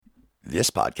This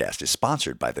podcast is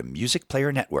sponsored by the Music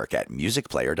Player Network at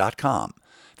musicplayer.com,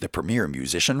 the premier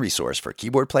musician resource for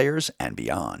keyboard players and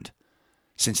beyond.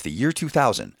 Since the year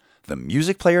 2000, the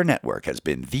Music Player Network has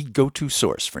been the go-to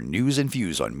source for news and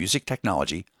views on music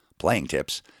technology, playing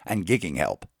tips, and gigging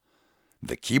help.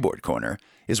 The Keyboard Corner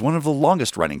is one of the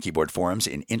longest-running keyboard forums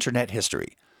in internet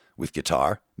history, with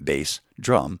guitar, bass,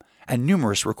 drum, and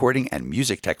numerous recording and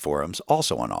music tech forums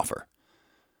also on offer.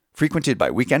 Frequented by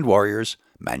weekend warriors,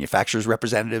 manufacturers'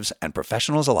 representatives, and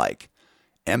professionals alike,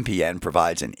 MPN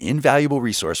provides an invaluable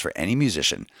resource for any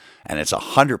musician, and it's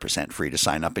 100% free to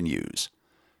sign up and use.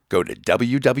 Go to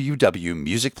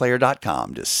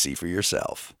www.musicplayer.com to see for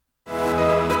yourself.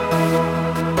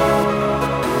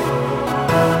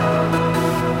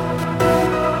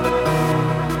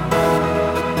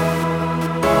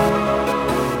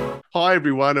 Hi,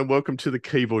 everyone, and welcome to the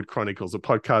Keyboard Chronicles, a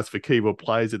podcast for keyboard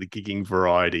players of the gigging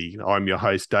variety. I'm your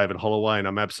host, David Holloway, and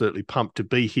I'm absolutely pumped to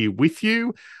be here with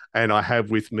you. And I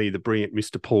have with me the brilliant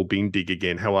Mr. Paul Bindig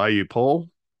again. How are you, Paul?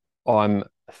 I'm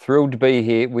thrilled to be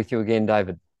here with you again,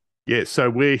 David. Yeah, so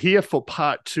we're here for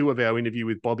part two of our interview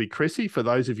with Bobby Cressey. For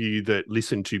those of you that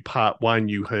listened to part one,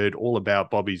 you heard all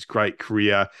about Bobby's great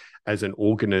career as an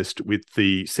organist with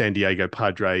the San Diego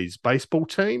Padres baseball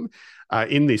team.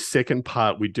 In this second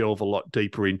part, we delve a lot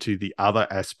deeper into the other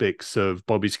aspects of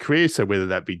Bobby's career. So whether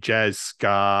that be jazz,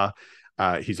 ska,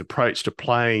 his approach to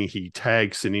playing, he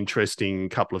tags an interesting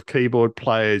couple of keyboard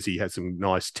players. He has some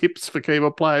nice tips for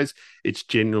keyboard players. It's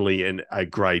generally a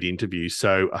great interview.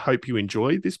 So I hope you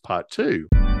enjoy this part too.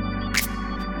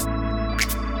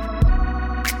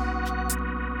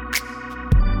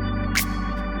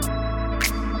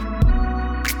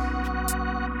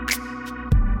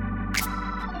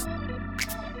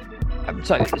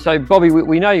 So Bobby,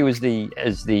 we know you as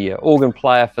the organ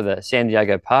player for the San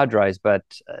Diego Padres, but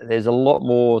there's a lot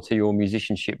more to your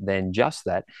musicianship than just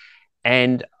that.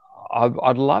 And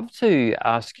I'd love to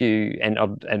ask you, and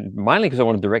mainly because I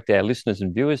want to direct our listeners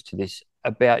and viewers to this,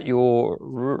 about your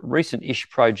recent-ish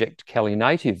project, Cali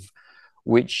Native,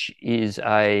 which is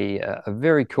a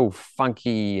very cool,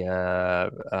 funky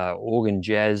organ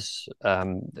jazz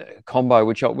combo,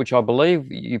 which I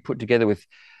believe you put together with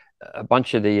a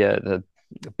bunch of the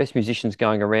best musicians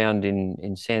going around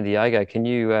in San Diego. Can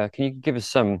you give us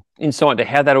some insight into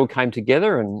how that all came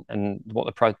together and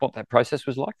what that process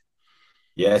was like?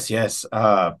 Yes.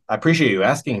 I appreciate you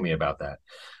asking me about that.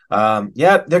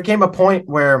 There came a point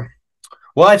where,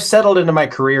 I've settled into my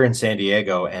career in San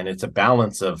Diego, and it's a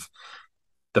balance of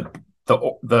the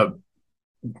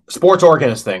sports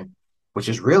organist thing, which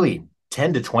is really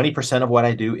 10 to 20% of what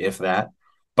I do, if that.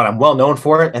 But I'm well known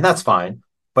for it, and that's fine.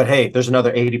 But hey, there's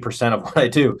another 80% of what I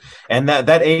do. And that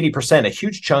 80%, a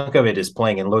huge chunk of it is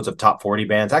playing in loads of top 40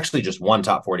 bands, actually just one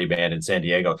top 40 band in San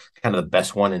Diego, kind of the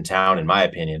best one in town, in my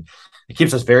opinion. It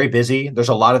keeps us very busy. There's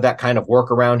a lot of that kind of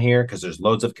work around here because there's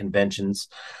loads of conventions.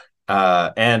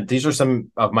 And these are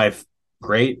some of my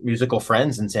great musical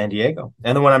friends in San Diego.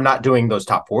 And then when I'm not doing those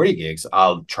top 40 gigs,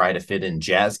 I'll try to fit in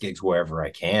jazz gigs wherever I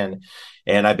can.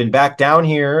 And I've been back down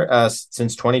here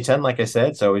since 2010, like I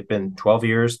said. So it's been 12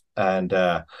 years and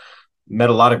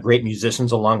met a lot of great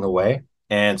musicians along the way.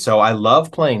 And so I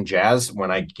love playing jazz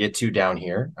when I get to down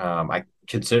here. I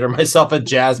consider myself a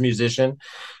jazz musician.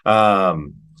 So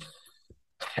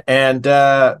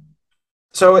there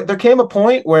came a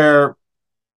point where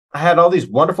I had all these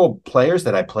wonderful players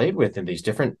that I played with in these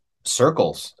different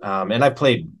circles. And I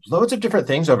played loads of different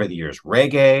things over the years.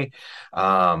 Reggae.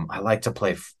 I like to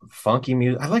play funky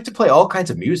music. I like to play all kinds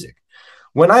of music.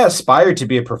 When I aspired to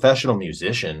be a professional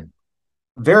musician,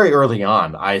 very early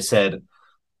on, I said,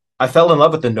 I fell in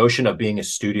love with the notion of being a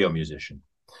studio musician.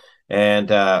 And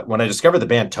when I discovered the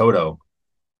band Toto,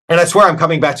 and I swear I'm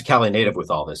coming back to Cali Native with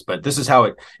all this, but this is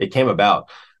how it came about.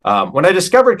 When I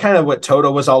discovered kind of what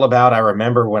Toto was all about, I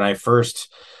remember when I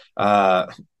first,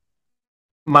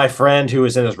 my friend who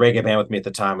was in his reggae band with me at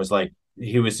the time was like,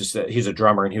 he's a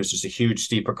drummer, and he was just a huge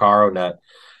Jeff Porcaro nut.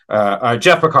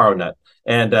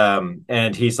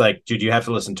 And he's like, dude, you have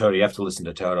to listen to Toto. You have to listen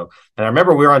to Toto. And I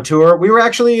remember we were on tour. We were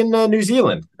actually in New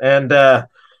Zealand and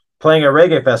playing a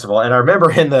reggae festival. And I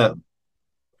remember in the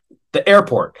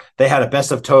airport, they had a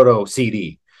Best of Toto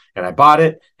CD. And I bought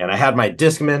it, and I had my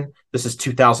Discman. This is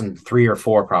 2003 or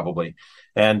 4 probably.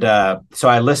 And so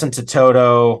I listened to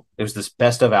Toto. It was this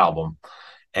Best of album.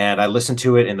 And I listened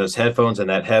to it in those headphones and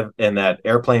that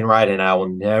airplane ride, and I will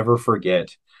never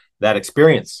forget that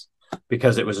experience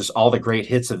because it was just all the great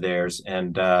hits of theirs.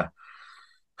 And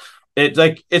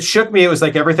it shook me. It was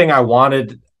like everything I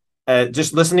wanted.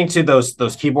 Just listening to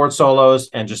those keyboard solos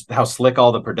and just how slick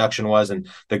all the production was and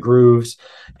the grooves.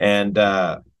 And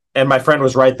and my friend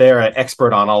was right there, an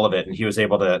expert on all of it. And he was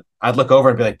able to, I'd look over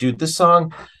and be like, dude, this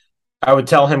song, I would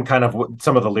tell him kind of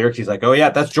some of the lyrics. He's like, oh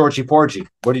yeah, that's Georgie Porgy.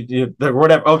 What do you do?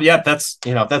 Whatever. Oh yeah, that's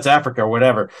Africa or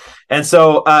whatever. And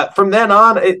so from then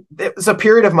on, it was a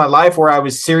period of my life where I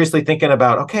was seriously thinking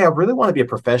about, okay, I really want to be a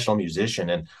professional musician.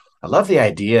 And I love the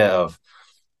idea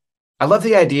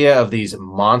of these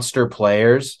monster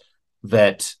players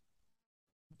that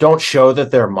don't show that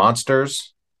they're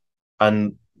monsters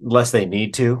unless they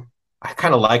need to. I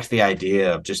kind of liked the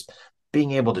idea of just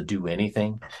being able to do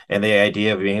anything, and the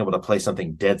idea of being able to play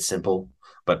something dead simple,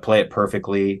 but play it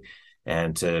perfectly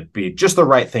and to be just the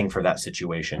right thing for that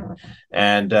situation.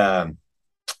 And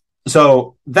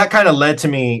so that kind of led to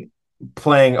me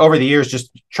playing over the years,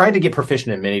 just trying to get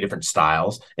proficient in many different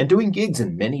styles and doing gigs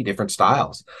in many different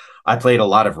styles. I played a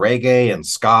lot of reggae and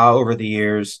ska over the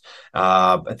years,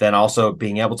 but then also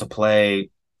being able to play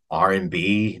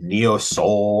R&B, neo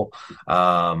soul,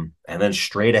 and then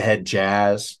straight ahead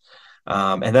jazz.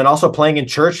 And then also playing in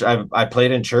church. I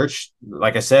played in church.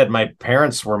 Like I said, my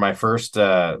parents were my first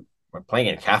playing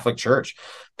in Catholic church,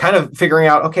 kind of figuring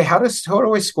out, okay, how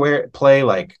do I play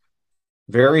like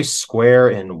very square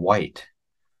and white,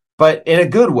 but in a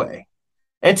good way,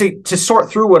 and to sort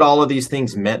through what all of these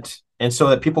things meant, and so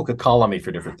that people could call on me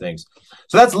for different things.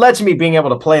 So that's led to me being able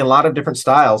to play in a lot of different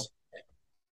styles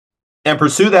and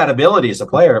pursue that ability as a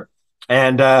player.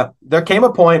 And there came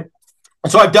a point.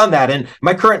 So I've done that. And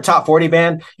my current top 40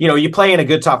 band, you play in a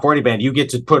good top 40 band, you get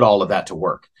to put all of that to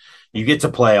work. You get to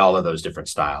play all of those different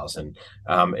styles. And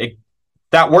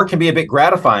that work can be a bit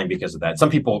gratifying because of that. Some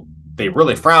people, they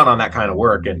really frown on that kind of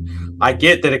work. And I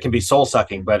get that it can be soul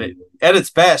sucking, but at its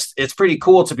best, it's pretty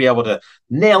cool to be able to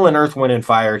nail an Earth, Wind and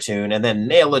Fire tune and then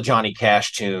nail a Johnny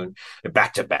Cash tune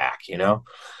back to back,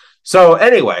 So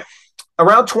anyway,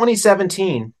 around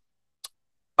 2017,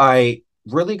 I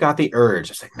really got the urge.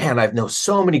 I was like, man, I know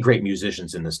so many great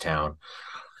musicians in this town,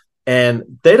 and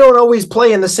they don't always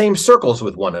play in the same circles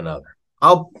with one another.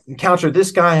 I'll encounter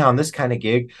this guy on this kind of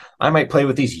gig. I might play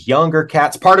with these younger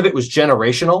cats. Part of it was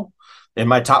generational. In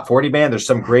my top 40 band, there's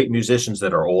some great musicians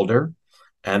that are older.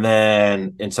 And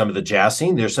then in some of the jazz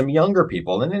scene, there's some younger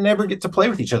people, and they never get to play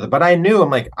with each other. But I'm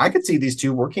like, I could see these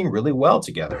two working really well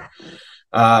together.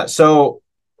 So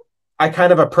I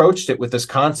kind of approached it with this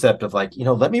concept of like,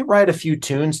 let me write a few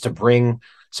tunes to bring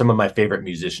some of my favorite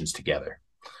musicians together.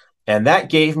 And that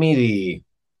gave me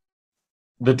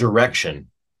the direction,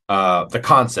 the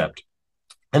concept.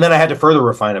 And then I had to further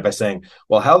refine it by saying,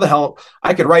 well, how the hell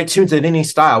I could write tunes in any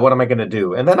style. What am I going to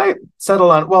do? And then I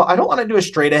settled on, well, I don't want to do a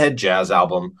straight ahead jazz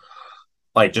album,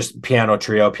 like just piano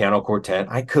trio, piano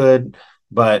quartet. I could,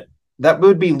 but that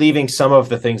would be leaving some of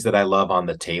the things that I love on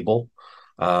the table.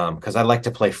 Because I like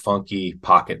to play funky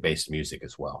pocket-based music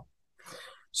as well.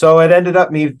 So it ended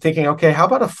up me thinking, okay, how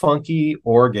about a funky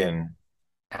organ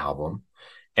album?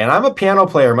 And I'm a piano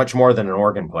player much more than an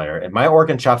organ player. And my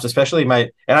organ chops, especially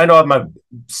and I know I'm a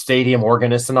stadium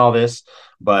organist and all this,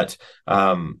 but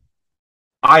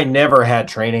I never had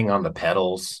training on the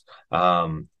pedals.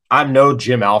 I'm no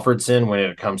Jim Alfredson when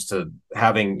it comes to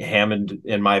having Hammond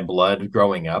in my blood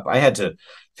growing up. I had to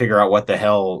figure out what the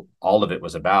hell all of it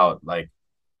was about, like,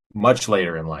 much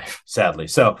later in life, sadly.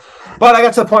 So, but I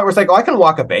got to the point where it's like, I can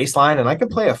walk a bass line and I can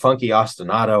play a funky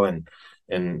ostinato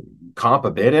and comp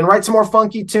a bit and write some more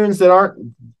funky tunes that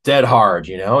aren't dead hard,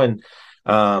 and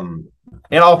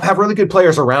I'll have really good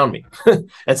players around me.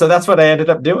 And so that's what I ended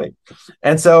up doing.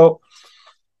 And so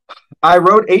I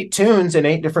wrote 8 tunes in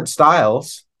 8 different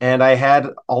styles, and I had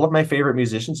all of my favorite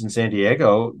musicians in San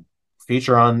Diego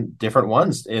feature on different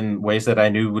ones in ways that I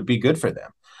knew would be good for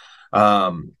them.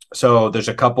 So there's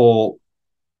a couple,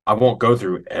 I won't go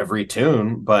through every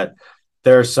tune, but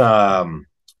there's some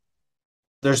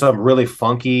really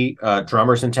funky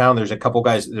drummers in town. There's a couple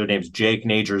guys, their name's Jake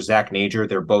Nager, Zach Nager.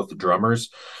 They're both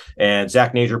drummers. And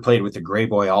Zach Nager played with the Gray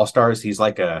Boy All-Stars. He's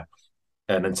like an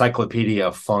encyclopedia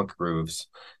of funk grooves.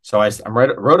 So I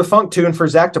wrote a funk tune for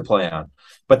Zach to play on.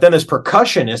 But then this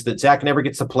percussionist that Zach never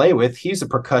gets to play with, he's a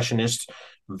percussionist,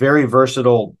 very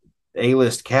versatile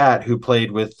A-list cat who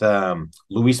played with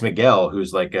Luis Miguel,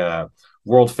 who's like a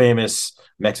world famous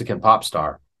Mexican pop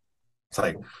star. It's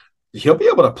like, he'll be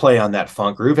able to play on that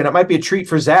funk groove, and it might be a treat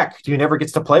for Zach, who never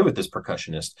gets to play with this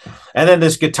percussionist. And then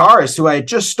this guitarist who I had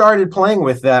just started playing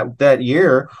with that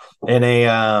year in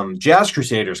a Jazz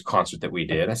Crusaders concert that we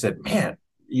did. I said, man,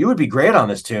 you would be great on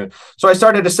this tune. So I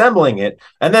started assembling it.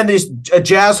 And then there's a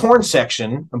jazz horn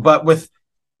section, but with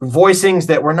voicings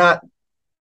that were not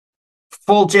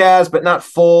full jazz, but not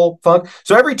full funk.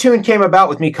 So every tune came about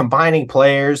with me combining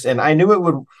players, and I knew it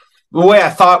would the way I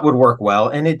thought would work well,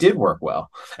 and it did work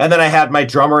well. And then I had my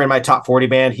drummer in my top 40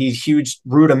 band. He's huge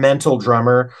rudimental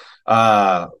drummer,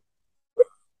 came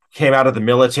out of the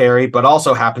military, but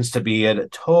also happens to be a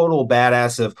total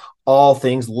badass of all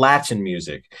things Latin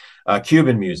music,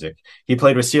 Cuban music. He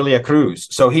played with Celia Cruz,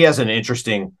 so he has an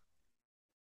interesting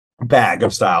bag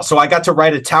of style. So I got to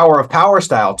write a Tower of Power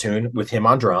style tune with him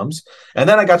on drums, and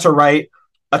then I got to write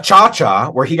a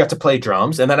cha-cha where he got to play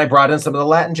drums, and then I brought in some of the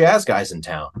Latin jazz guys in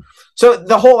town. So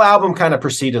the whole album kind of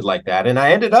proceeded like that, and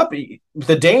I ended up,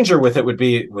 the danger with it would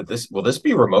be, will this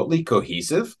be remotely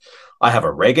cohesive? I have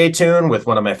a reggae tune with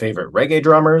one of my favorite reggae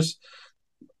drummers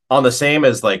on the same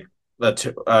as like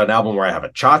an album where I have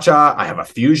a cha-cha, I have a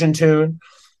fusion tune,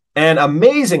 and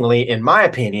amazingly, in my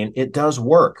opinion, it does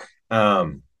work.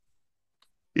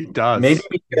 It does. Maybe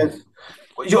because,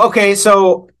 okay,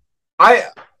 so I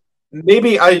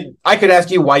could ask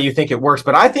you why you think it works,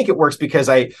 but I think it works because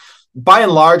by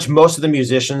and large, most of the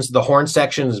musicians, the horn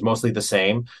section is mostly the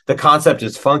same. The concept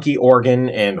is funky organ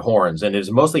and horns, and it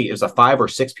was a 5 or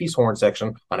 6 piece horn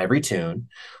section on every tune,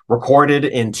 recorded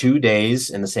in 2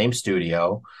 days in the same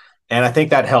studio. And I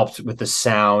think that helped with the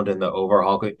sound and the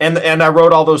overhaul. And I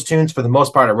wrote all those tunes for the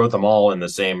most part. I wrote them all in the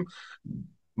same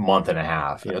month and a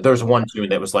half. There's one tune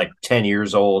that was like 10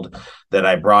 years old that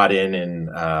I brought in and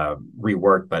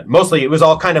reworked, but mostly it was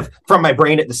all kind of from my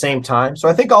brain at the same time. So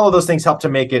I think all of those things help to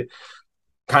make it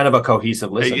kind of a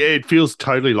cohesive listen. Yeah, it feels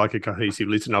totally like a cohesive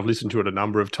listen. I've listened to it a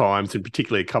number of times, and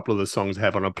particularly a couple of the songs I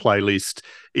have on a playlist.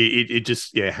 It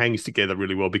just hangs together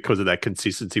really well because of that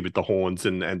consistency with the horns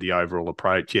and the overall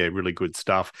approach. Yeah, really good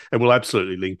stuff. And we'll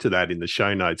absolutely link to that in the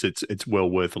show notes. It's well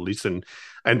worth a listen.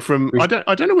 And I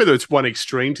don't know whether it's one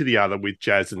extreme to the other with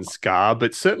jazz and ska,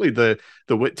 but certainly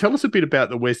tell us a bit about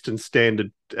the Western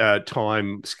Standard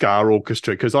Time ska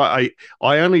orchestra, because I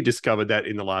only discovered that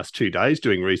in the last 2 days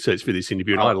doing research for this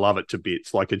interview, and I love it to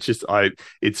bits. Like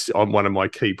it's on one of my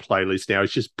key playlists now.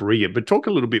 It's just brilliant. But talk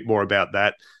a little bit more about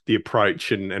that, the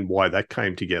approach and why that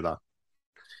came together.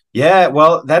 Yeah,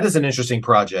 well, that is an interesting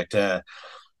project.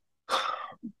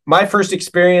 My first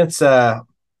experience,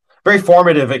 very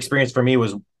formative experience for me,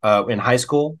 was in high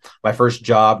school. My first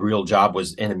real job,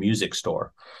 was in a music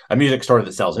store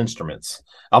that sells instruments,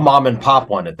 a mom and pop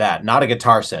one at that, not a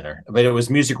Guitar Center, but it was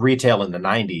music retail in the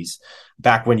 90s,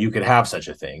 back when you could have such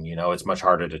a thing. It's much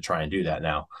harder to try and do that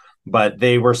now, but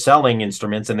they were selling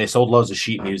instruments and they sold loads of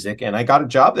sheet music. And I got a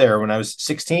job there when I was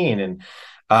 16. And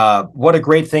what a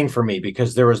great thing for me,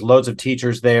 because there was loads of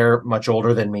teachers there much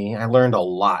older than me. I learned a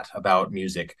lot about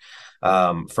music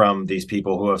from these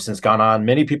people who have since gone on.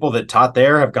 Many people that taught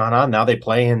there have gone on. Now they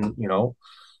play in,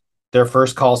 their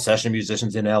first call session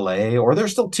musicians in LA, or they're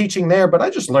still teaching there, but I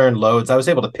just learned loads. I was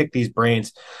able to pick these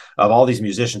brains of all these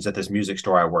musicians at this music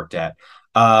store I worked at.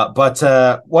 But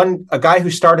a guy who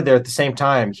started there at the same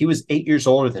time, he was 8 years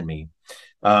older than me.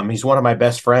 He's one of my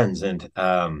best friends. And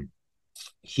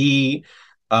he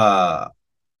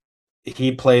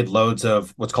played loads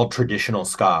of what's called traditional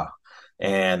ska.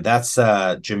 And that's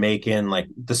Jamaican, like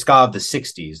the ska of the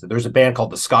 60s. There's a band called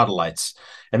the Scotalites,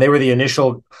 and they were the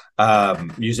initial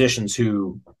musicians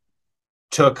who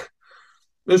it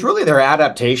was really their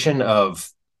adaptation of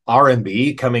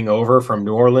R&B coming over from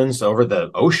New Orleans over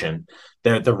the ocean.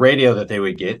 The radio that they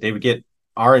would get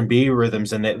R&B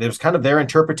rhythms, and it was kind of their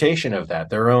interpretation of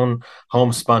that, their own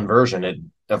homespun version. It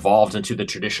evolved into the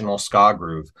traditional ska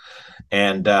groove.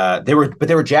 And they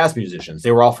were jazz musicians.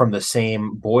 They were all from the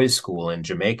same boys' school in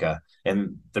Jamaica,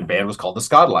 and the band was called the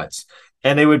Scotalites.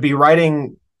 And they would be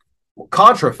writing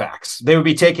contrafacts. They would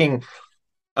be taking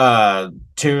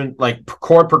like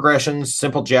chord progressions,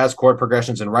 simple jazz chord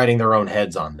progressions, and writing their own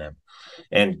heads on them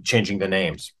and changing the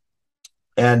names.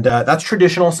 And that's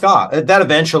traditional ska. That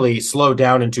eventually slowed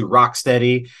down into rock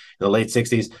steady in the late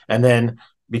 60s, and then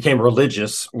became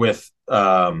religious with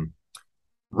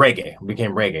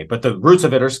reggae, but the roots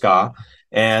of it are ska.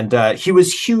 And he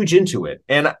was huge into it,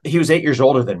 and he was 8 years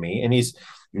older than me, and he's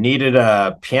needed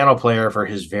a piano player for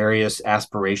his various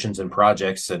aspirations and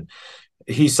projects. And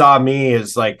he saw me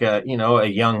as like a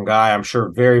young guy, I'm sure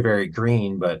very, very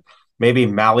green, but maybe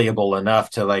malleable enough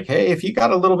to like, hey, if you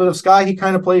got a little bit of ska, he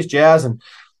kind of plays jazz, and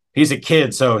he's a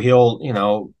kid, so he'll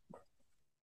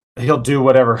do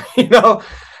whatever.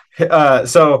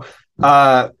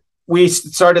 We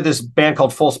started this band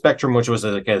called Full Spectrum, which was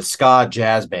a ska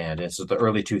jazz band. It's the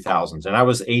early 2000s. And I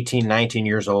was 18, 19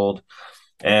 years old.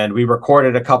 And we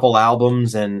recorded a couple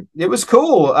albums, and it was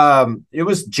cool. It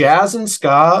was jazz and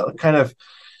ska, kind of.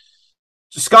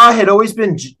 Ska had always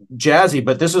been jazzy,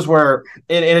 but this is where,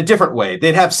 in a different way,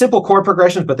 they'd have simple chord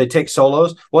progressions, but they'd take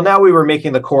solos. Well, now we were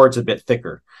making the chords a bit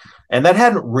thicker. And that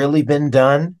hadn't really been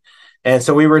done. And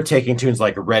so we were taking tunes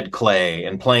like Red Clay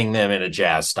and playing them in a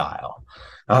jazz style.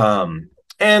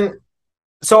 And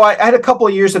so I had a couple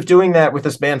of years of doing that with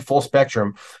this band Full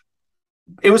Spectrum.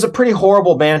 It was a pretty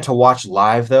horrible band to watch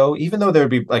live, though, even though there would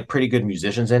be like pretty good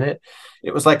musicians in it.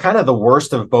 It was like kind of the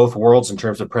worst of both worlds in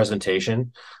terms of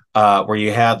presentation, where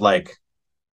you had like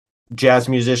jazz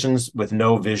musicians with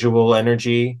no visual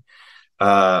energy,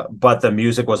 but the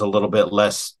music was a little bit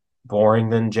less boring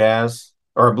than jazz,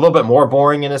 or a little bit more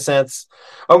boring in a sense.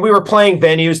 We were playing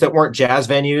venues that weren't jazz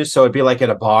venues, so it'd be like at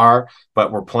a bar,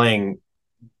 but we're playing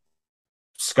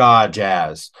ska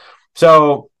jazz.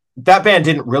 So that band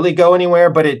didn't really go anywhere,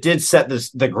 but it did set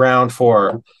the ground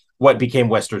for what became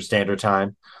Western Standard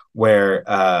Time, where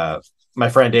my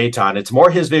friend Aton, it's more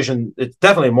his vision. It's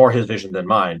definitely more his vision than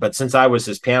mine. But since I was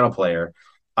his piano player,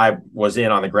 I was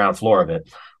in on the ground floor of it,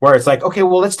 where it's like, okay,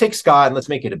 well, let's take ska and let's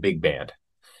make it a big band.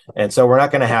 And so we're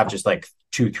not going to have just like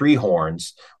 2-3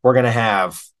 horns. We're going to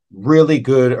have really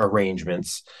good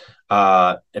arrangements,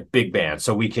 a big band,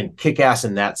 so we can kick ass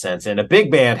in that sense. And a big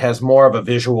band has more of a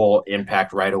visual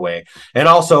impact right away, and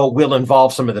also will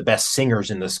involve some of the best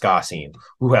singers in the ska scene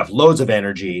who have loads of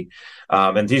energy.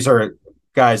 And these are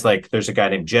guys like, there's a guy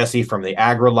named Jesse from the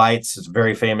Agrolites, it's a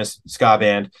very famous ska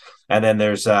band. And then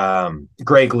there's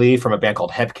Greg Lee from a band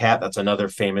called Hepcat. That's another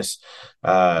famous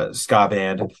ska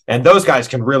band. And those guys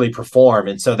can really perform.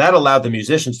 And so that allowed the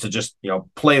musicians to just,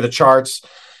 play the charts.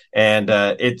 And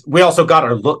we also got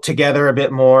our look together a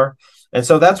bit more. And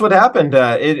so that's what happened.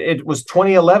 It was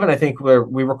 2011, I think, where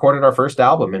we recorded our first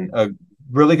album. And a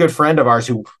really good friend of ours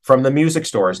who from the music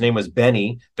store, his name was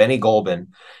Benny Golbin.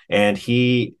 And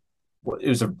he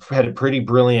had a pretty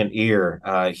brilliant ear.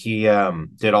 He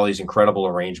did all these incredible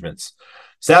arrangements.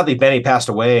 Sadly, Benny passed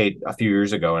away a few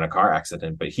years ago in a car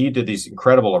accident, but he did these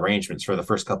incredible arrangements for the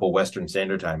first couple Western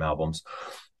Standard Time albums.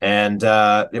 And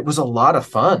it was a lot of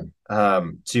fun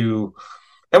and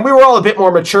we were all a bit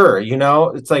more mature,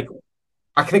 it's like,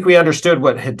 I think we understood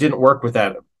what didn't work with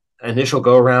that initial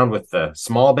go around with the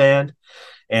small band,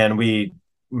 and we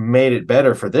made it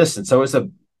better for this. And so it's a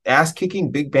ass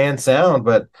kicking big band sound,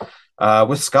 but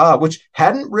with ska, which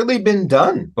hadn't really been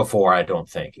done before, I don't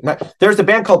think. Now, there's a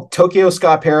band called Tokyo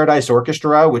Ska Paradise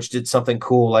Orchestra, which did something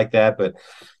cool like that, but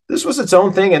this was its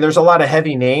own thing, and there's a lot of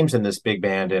heavy names in this big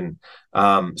band,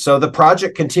 and so the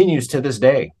project continues to this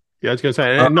day. Yeah, I was going to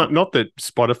say, and not that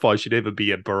Spotify should ever be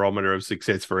a barometer of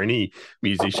success for any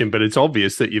musician, but it's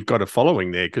obvious that you've got a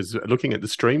following there, because looking at the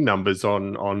stream numbers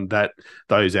on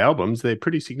those albums, they're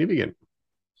pretty significant.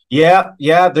 Yeah,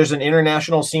 there's an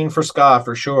international scene for ska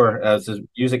for sure. As a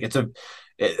music,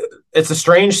 it's a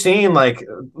strange scene. Like,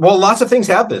 well, lots of things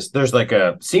have this. There's like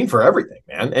a scene for everything,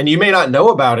 man, and you may not know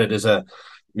about it as a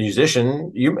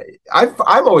musician.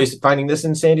 I'm always finding this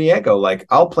in San Diego. Like,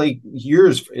 I'll play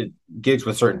years gigs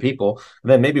with certain people,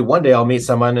 and then maybe one day I'll meet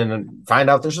someone and find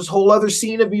out there's this whole other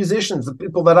scene of musicians, the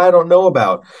people that I don't know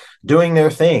about, doing their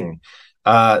thing.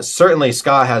 Certainly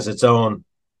ska has its own.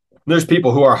 There's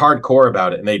people who are hardcore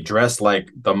about it, and they dress like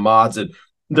the mods. And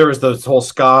there was this whole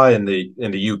ska in the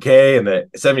UK in the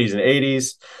 70s and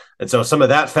 80s, and so some of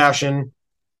that fashion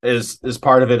is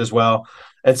part of it as well.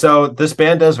 And so this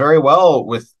band does very well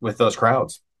with those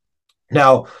crowds.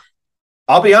 Now,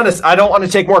 I'll be honest, I don't want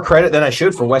to take more credit than I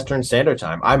should for Western Standard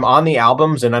Time. I'm on the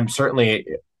albums, and I'm certainly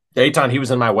Dayton. He was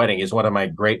in my wedding. He's one of my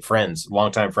great friends,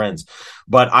 longtime friends.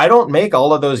 But I don't make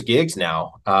all of those gigs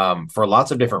now for lots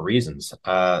of different reasons.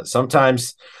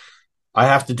 Sometimes I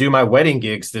have to do my wedding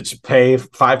gigs that pay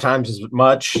 5 times as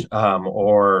much,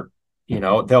 or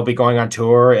they'll be going on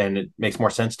tour, and it makes more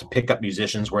sense to pick up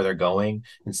musicians where they're going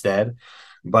instead.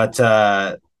 But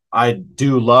I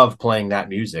do love playing that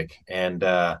music, and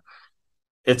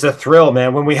it's a thrill,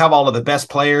 man. When we have all of the best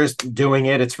players doing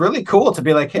it, it's really cool to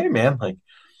be like, hey, man, like,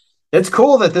 it's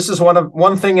cool that this is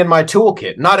one thing in my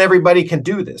toolkit. Not everybody can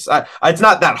do this. It's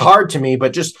not that hard to me,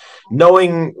 but just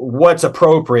knowing what's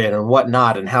appropriate and what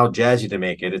not, and how jazzy to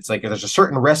make it. It's like there's a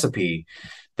certain recipe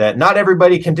that not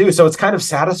everybody can do. So it's kind of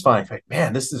satisfying. Like,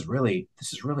 man, this is really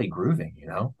grooving,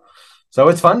 So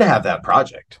it's fun to have that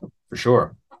project for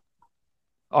sure.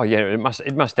 Oh yeah, it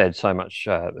must add so much,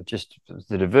 just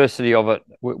the diversity of it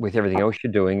with everything else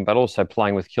you're doing, but also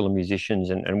playing with killer musicians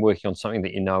and working on something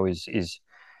that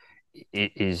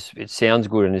it sounds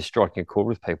good and is striking a chord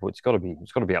with people. It's got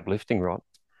to be uplifting, right?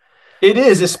 It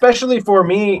is, especially for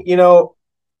me.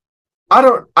 I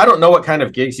don't know what kind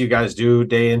of gigs you guys do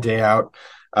day in, day out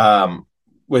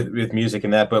with music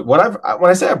and that, but when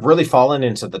I say I've really fallen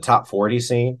into the top 40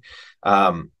 scene,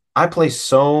 I play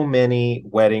so many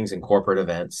weddings and corporate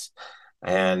events,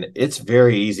 and it's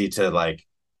very easy to like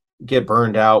get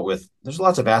burned out with, there's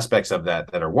lots of aspects of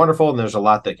that are wonderful, and there's a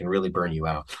lot that can really burn you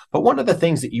out. But one of the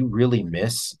things that you really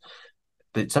miss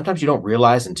that sometimes you don't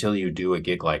realize until you do a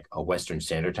gig like a Western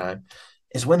Standard Time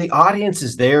is when the audience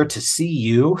is there to see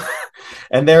you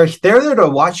and they're there to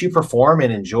watch you perform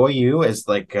and enjoy you as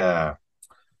like as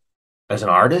an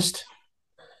artist.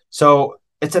 So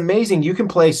it's amazing. You can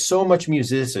play so much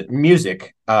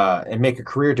music and make a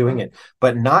career doing it,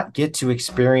 but not get to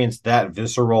experience that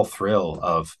visceral thrill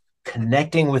of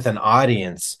connecting with an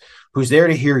audience who's there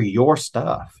to hear your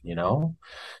stuff, you know?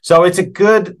 So it's a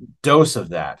good dose of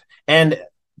that. And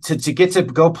to get to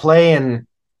go play in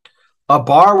a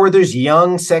bar where there's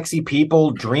young, sexy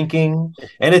people drinking.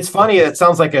 And it's funny,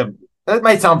 that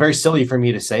might sound very silly for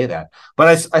me to say that,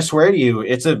 but I swear to you,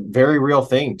 it's a very real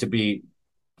thing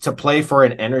to play for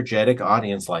an energetic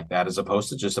audience like that, as opposed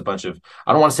to just a bunch of,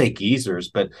 I don't want to say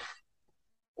geezers,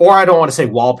 or I don't want to say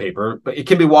wallpaper, but it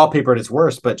can be wallpaper at its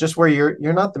worst, but just where you're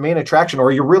not the main attraction,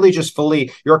 or you're really just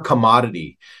you're a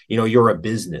commodity, you're a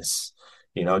business,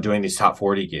 doing these top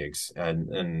 40 gigs.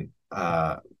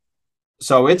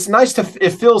 So it's nice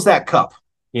it fills that cup,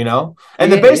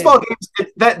 and the baseball games,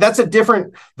 that's a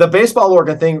different, the baseball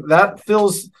organ thing that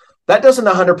doesn't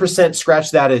 100%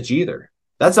 scratch that itch either.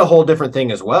 That's a whole different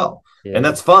thing as well. Yeah. And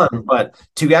that's fun. But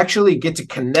to actually get to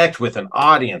connect with an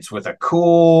audience, with a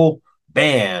cool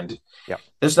band,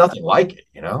 there's nothing like it,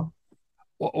 Well,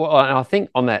 and I think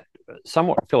on that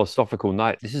somewhat philosophical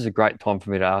note, this is a great time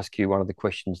for me to ask you one of the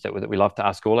questions that we love to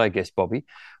ask all our guests, Bobby,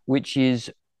 which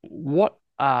is, what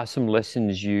are some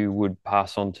lessons you would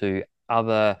pass on to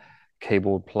other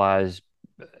keyboard players,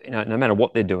 no matter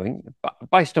what they're doing, but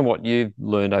based on what you've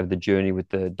learned over the journey with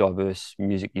the diverse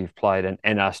music you've played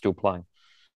and are still playing?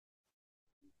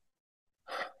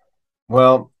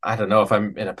 Well, I don't know if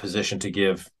I'm in a position to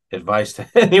give advice to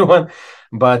anyone,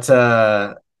 but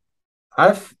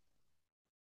I've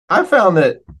found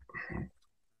that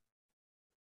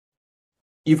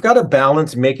you've got to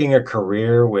balance making a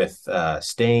career with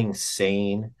staying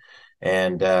sane,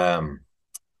 and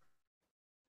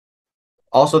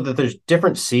also that there's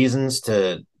different seasons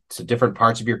to different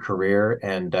parts of your career.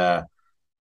 And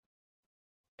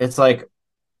it's like,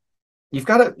 you've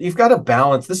got to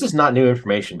balance. This is not new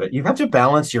information, but you have to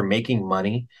balance your making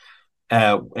money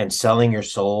and selling your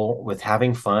soul with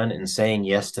having fun and saying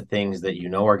yes to things that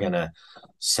are going to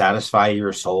satisfy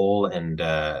your soul and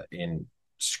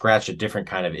scratch a different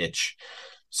kind of itch.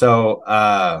 So,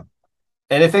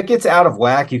 and if it gets out of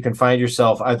whack, you can find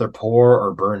yourself either poor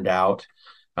or burned out.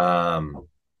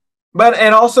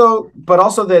 But also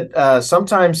that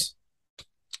sometimes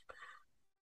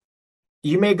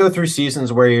you may go through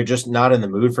seasons where you're just not in the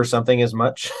mood for something as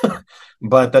much,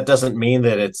 but that doesn't mean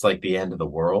that it's like the end of the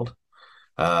world.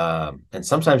 And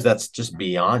sometimes that's just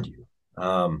beyond you.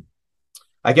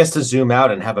 I guess to zoom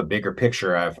out and have a bigger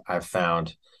picture, I've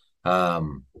found,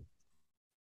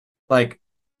 like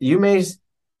you may,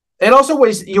 and also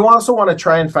ways, you also want to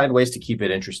try and find ways to keep it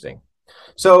interesting.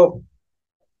 So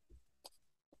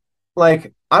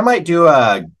like I might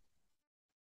have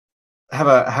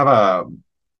a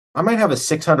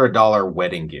 $600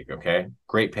 wedding gig. Okay.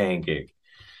 Great paying gig.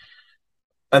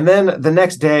 And then the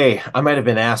next day I might've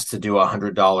been asked to do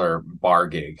 $100 bar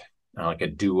gig, like a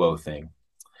duo thing.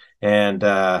 And,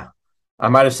 I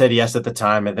might've said yes at the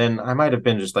time. And then I might've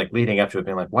been just like leading up to it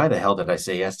being like, why the hell did I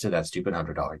say yes to that stupid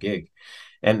 $100 gig?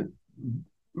 And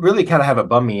really kind of have it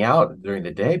bum me out during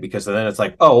the day, because then it's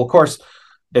like, oh, of course,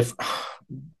 if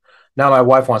now my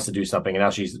wife wants to do something and now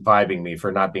she's vibing me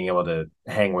for not being able to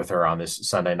hang with her on this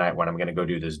Sunday night when I'm going to go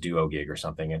do this duo gig or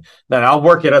something. And then I'll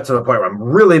work it up to the point where I'm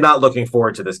really not looking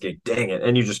forward to this gig. Dang it.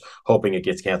 And you're just hoping it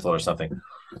gets canceled or something.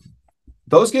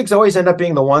 Those gigs always end up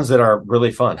being the ones that are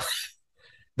really fun.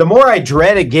 The more I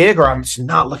dread a gig or I'm just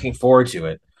not looking forward to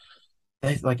it,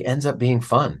 it like ends up being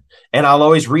fun. And I'll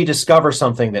always rediscover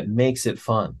something that makes it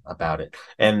fun about it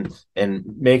and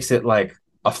makes it like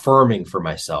affirming for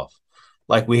myself.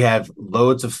 Like we have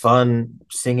loads of fun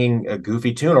singing a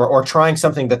goofy tune or trying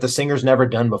something that the singer's never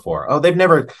done before. Oh, they've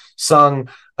never sung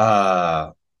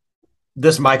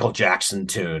this Michael Jackson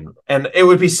tune. And it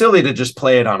would be silly to just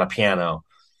play it on a piano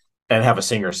and have a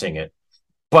singer sing it.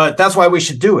 But that's why we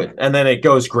should do it. And then it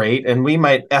goes great. And we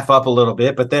might F up a little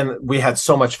bit, but then we had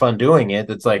so much fun doing it.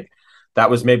 It's like, that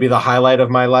was maybe the highlight of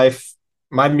my life,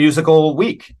 my musical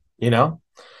week,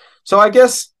 So I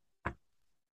guess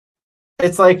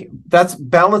it's like, that's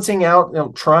balancing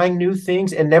out, trying new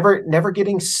things and never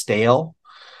getting stale.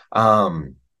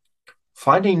 Finding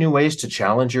new ways to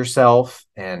challenge yourself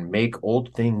and make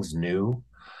old things new.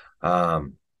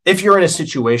 If you're in a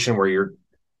situation where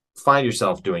find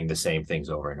yourself doing the same things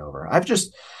over and over.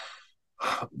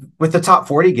 with the top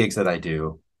 40 gigs that I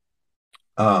do,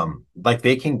 like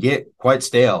they can get quite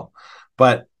stale.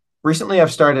 But recently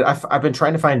I've been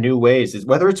trying to find new ways, is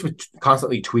whether it's with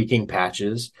constantly tweaking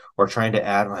patches or trying to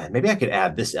add, maybe I could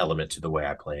add this element to the way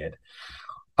I play it.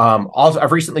 Also,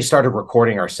 I've recently started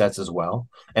recording our sets as well,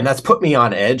 and that's put me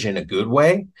on edge in a good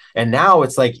way. And now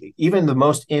it's like even the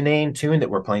most inane tune that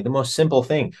we're playing, the most simple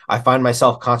thing, I find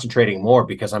myself concentrating more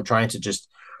because I'm trying to just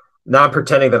now I'm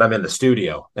pretending that I'm in the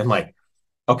studio and like,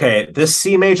 okay, this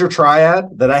C major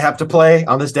triad that I have to play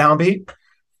on this downbeat,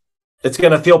 it's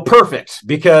going to feel perfect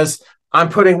because I'm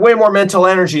putting way more mental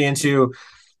energy into.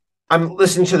 I'm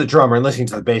listening to the drummer and listening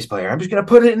to the bass player. I'm just going to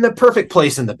put it in the perfect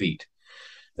place in the beat.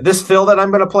 This fill that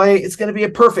I'm going to play, it's going to be a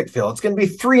perfect fill. It's going to be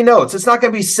 3 notes. It's not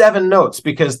going to be 7 notes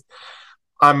because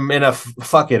I'm in a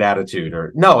fuck it attitude.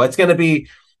 Or no, it's going to be,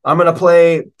 I'm going to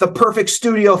play the perfect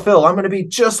studio fill. I'm going to be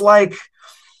just like,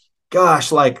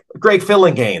 gosh, like Greg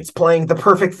Fillinganes playing the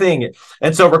perfect thing.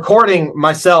 And so recording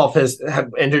myself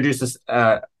have introduced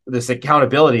this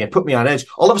accountability and put me on edge.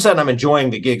 All of a sudden, I'm enjoying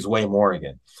the gigs way more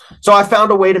again. So I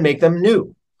found a way to make them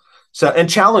new. So, and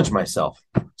challenge myself.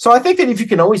 So I think that if you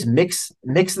can always mix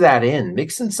that in,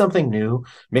 mix in something new,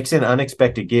 mix in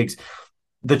unexpected gigs,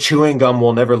 the chewing gum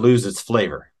will never lose its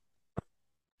flavor.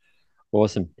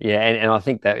 Awesome. Yeah. And I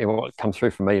think that what comes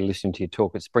through for me listening to your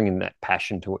talk, it's bringing that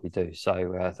passion to what you do.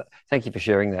 So thank you for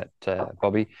sharing that,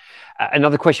 Bobby.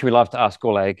 Another question we love to ask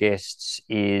all our guests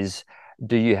is,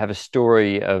 do you have a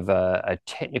story of a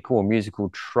technical or musical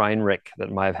train wreck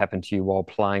that may have happened to you while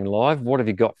playing live? What have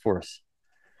you got for us?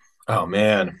 Oh,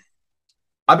 man.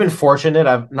 I've been fortunate.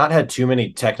 I've not had too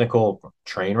many technical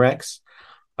train wrecks.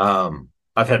 I've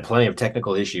had plenty of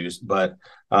technical issues, but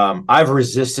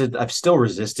I've still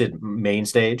resisted main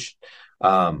stage.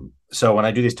 So when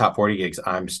I do these top 40 gigs,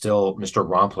 I'm still Mr.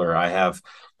 Rompler. I have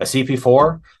a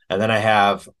CP4 and then I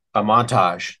have a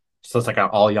montage. So it's like an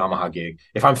all Yamaha gig.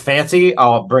 If I'm fancy,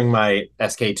 I'll bring my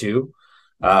SK2.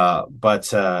 But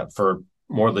for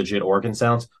more legit organ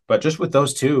sounds, but just with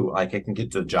those two, like I can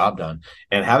get the job done.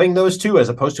 And having those two as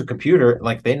opposed to a computer,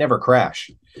 like they never crash.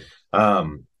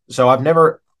 So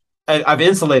I've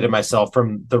insulated myself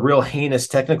from the real heinous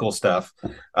technical stuff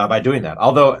by doing that.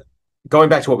 Although going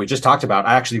back to what we just talked about,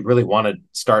 I actually really want to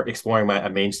start exploring a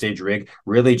main stage rig,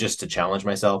 really just to challenge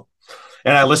myself.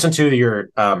 And I listened to your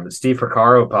Steve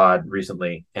Porcaro pod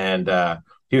recently, and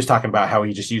he was talking about how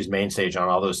he just used main stage on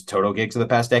all those Toto gigs of the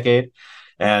past decade.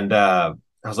 And I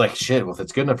was like, shit, well, if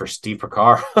it's good enough for Steve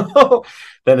Porcaro,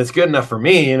 then it's good enough for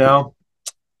me, you know?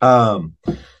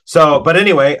 But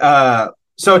anyway,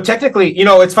 so technically, you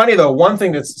know, it's funny though, one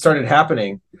thing that's started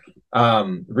happening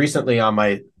recently on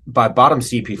my bottom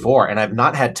CP4, and I've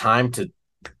not had time to,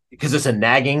 because it's a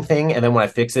nagging thing. And then when I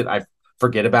fix it, I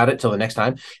forget about it till the next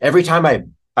time. Every time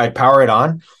I power it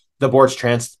on, the board's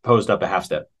transposed up a half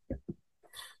step.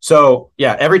 So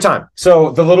yeah, every time.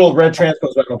 So the little red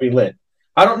transpose button will be lit.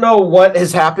 I don't know what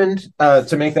has happened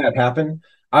to make that happen.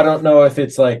 I don't know if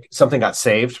it's like something got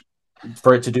saved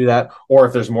for it to do that, or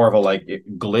if there's more of a like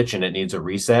glitch and it needs a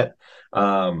reset.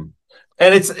 And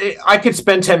I could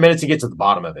spend 10 minutes to get to the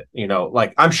bottom of it. You know,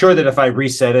 like I'm sure that if I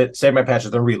reset it, save my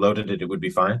patches, then reloaded it, it would be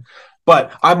fine.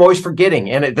 But I'm always forgetting.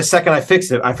 And the second I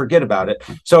fix it, I forget about it.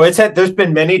 So there's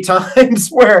been many times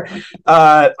where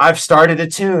I've started a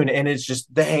tune and it's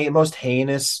just the most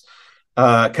heinous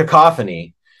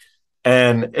cacophony.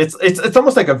 And it's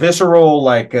almost like a visceral,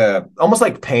 like almost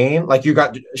like pain, like you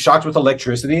got shocked with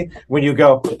electricity when you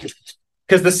go,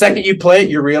 because the second you play it,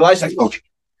 you realize like, oh,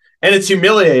 and it's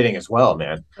humiliating as well,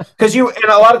 man. Because and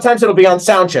a lot of times it'll be on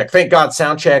sound check. Thank God,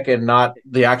 sound check and not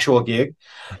the actual gig.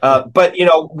 But you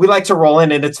know, we like to roll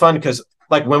in, and it's fun because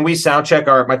like when we sound check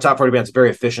my top 40 band's a very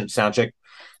efficient sound check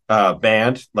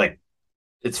band. Like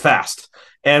it's fast,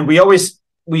 and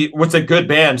what's a good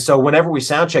band. So whenever we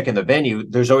sound check in the venue,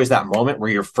 there's always that moment where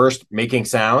you're first making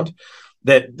sound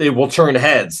that it will turn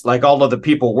heads. Like all of the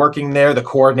people working there, the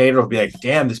coordinator will be like,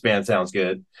 "Damn, this band sounds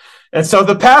good." And so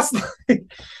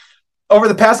over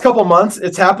the past couple months,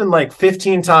 it's happened like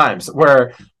 15 times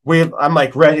where I'm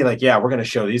like ready, like, yeah, we're going to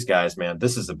show these guys, man.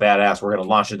 This is a badass. We're going to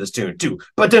launch into this tune too.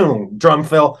 Ba-doom, drum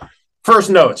fill. First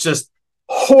notes, just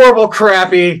horrible,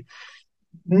 crappy,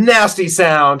 nasty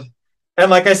sound.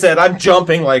 And like I said, I'm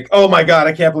jumping like, oh my God,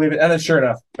 I can't believe it. And then sure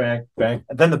enough, bang, bang.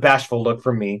 And then the bashful look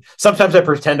from me. Sometimes I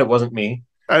pretend it wasn't me.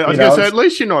 I was going to say, at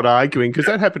least you're not arguing, because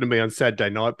that happened to me on Saturday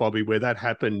night, Bobby, where that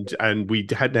happened and we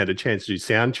hadn't had a chance to do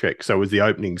sound check. So it was the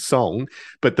opening song,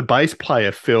 but the bass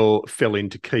player fell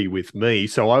into key with me.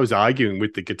 So I was arguing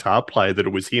with the guitar player that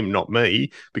it was him, not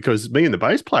me, because me and the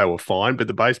bass player were fine, but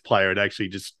the bass player had actually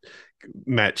just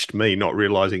matched me, not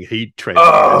realizing he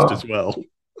transposed as well.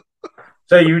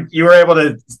 So you were able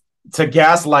to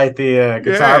gaslight the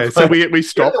guitar player. So we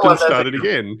stopped and started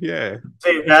again. Yeah.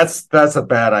 See, that's a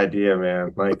bad idea,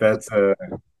 man. Like that's I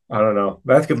don't know.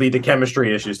 That could lead to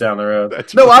chemistry issues down the road.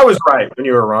 I was right when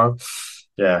you were wrong.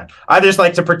 Yeah. I just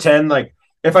like to pretend like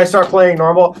if I start playing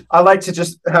normal, I like to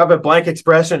just have a blank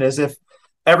expression as if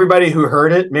everybody who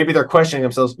heard it, maybe they're questioning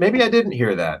themselves. Maybe I didn't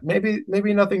hear that.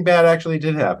 Maybe nothing bad actually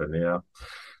did happen, you know?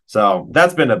 So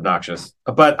that's been obnoxious.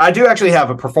 But I do actually have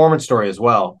a performance story as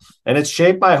well. And it's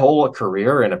shaped my whole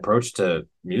career and approach to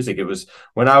music. It was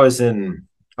when I was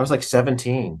like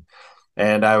 17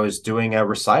 and I was doing a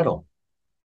recital.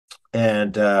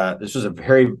 And this was a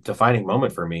very defining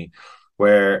moment for me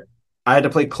where I had to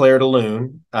play Claire de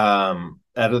Lune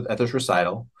at this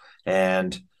recital.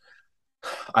 And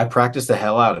I practiced the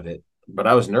hell out of it, but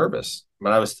I was nervous.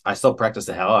 But I still practiced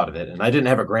the hell out of it. And I didn't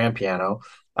have a grand piano.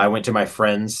 I went to my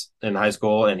friend's in high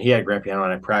school and he had a grand piano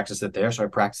and I practiced it there. So I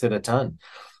practiced it a ton.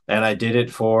 And I did it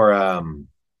for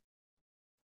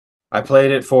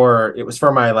it was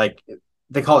for my, like,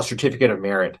 they call it certificate of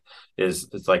merit.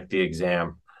 It's like the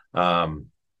exam,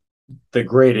 the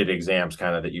graded exams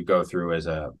kind of that you go through as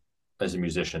a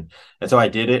musician. And so I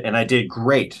did it and I did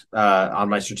great on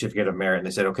my certificate of merit. And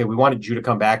they said, okay, we wanted you to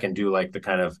come back and do like the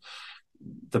kind of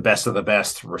the best of the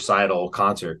best recital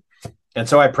concert. And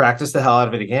so I practiced the hell out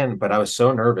of it again, but I was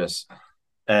so nervous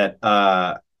at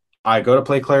I go to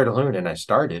play Claire de Lune and I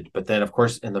started, but then of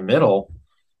course in the middle,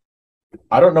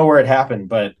 I don't know where it happened,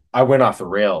 but I went off the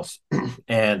rails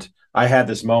and I had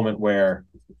this moment where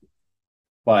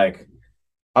like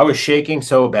I was shaking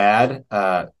so bad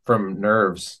from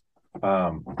nerves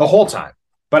the whole time,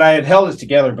 but I had held it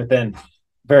together, but then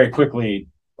very quickly,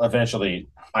 eventually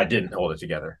I didn't hold it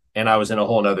together and I was in a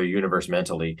whole nother universe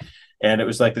mentally. And it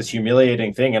was like this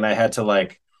humiliating thing. And I had to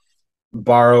like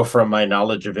borrow from my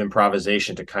knowledge of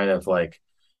improvisation to kind of like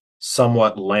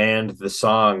somewhat land the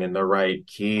song in the right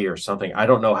key or something. I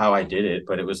don't know how I did it,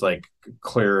 but it was like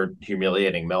clear,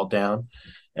 humiliating meltdown.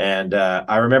 And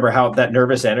I remember how that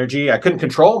nervous energy, I couldn't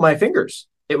control my fingers.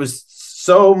 It was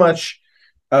so much,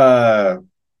 not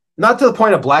to the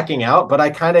point of blacking out, but I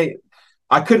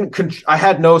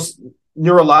had no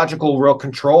neurological real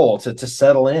control to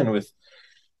settle in with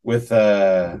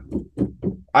I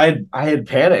had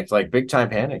panicked, like big time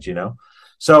panicked, you know?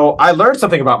 So I learned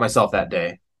something about myself that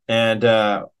day. And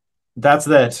that's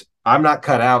that I'm not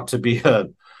cut out to be a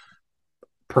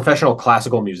professional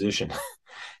classical musician.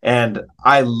 And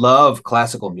I love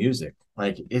classical music.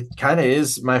 Like it kind of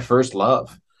is my first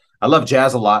love. I love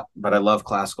jazz a lot, but I love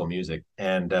classical music.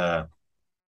 And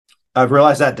I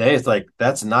realized that day, it's like,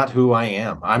 that's not who I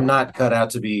am. I'm not cut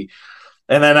out to be.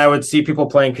 And then I would see people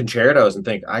playing concertos and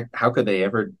think, how could they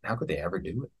ever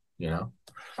do it? You know?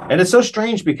 And it's so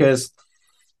strange because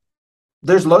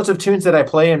there's loads of tunes that I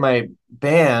play in my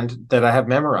band that I have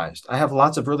memorized. I have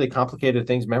lots of really complicated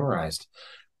things memorized,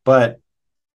 but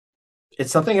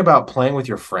it's something about playing with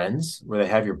your friends where they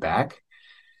have your back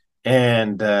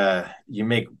and you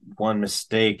make one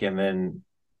mistake and then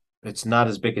it's not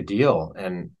as big a deal.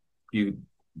 And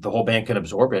the whole band can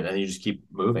absorb it and you just keep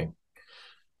moving.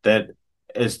 That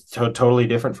is totally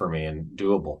different for me and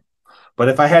doable. But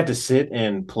if I had to sit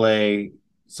and play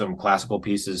some classical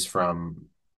pieces from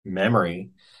memory,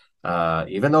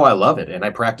 even though I love it and I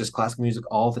practice classical music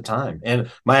all the time,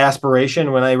 and my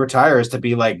aspiration when I retire is to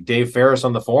be like Dave Ferris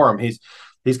on the Forum. He's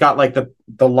got like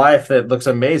the life that looks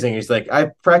amazing. He's like,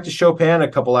 I practice Chopin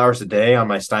a couple hours a day on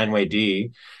my Steinway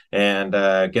D and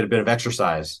get a bit of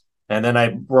exercise, and then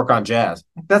I work on jazz.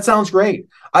 That sounds great.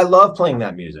 I love playing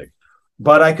that music,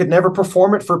 but I could never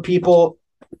perform it for people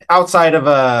outside of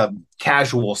a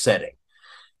casual setting.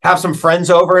 Have some friends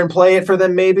over and play it for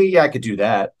them, maybe. Yeah, I could do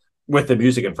that with the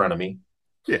music in front of me.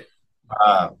 Yeah.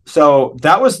 So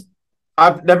that was,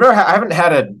 I haven't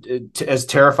had as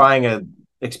terrifying a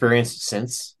experience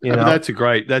since. You know, that's a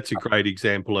great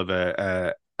example of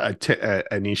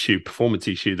an issue, performance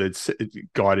issue that's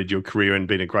guided your career and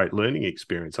been a great learning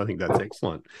experience. I think that's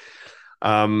excellent.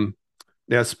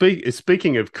 Now,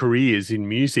 speaking of careers in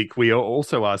music, we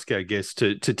also ask our guests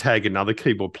to tag another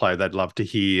keyboard player they'd love to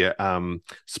hear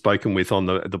spoken with on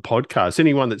the podcast.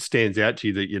 Anyone that stands out to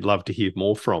you that you'd love to hear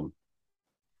more from?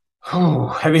 Oh,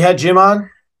 have you had Jim on?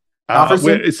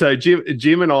 So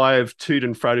Jim and I have toed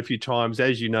and froed a few times.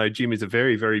 As you know, Jim is a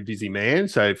very, very busy man.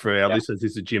 So for our listeners,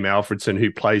 this is Jim Alfredson,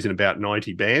 who plays in about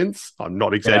 90 bands. I'm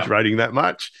not exaggerating that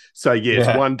much. So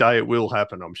yes, one day it will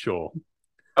happen, I'm sure.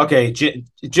 Okay,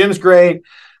 Jim's great.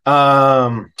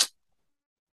 Outside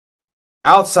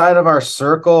of our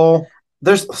circle,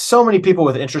 there's so many people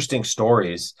with interesting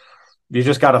stories. You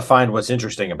just got to find what's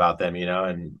interesting about them, you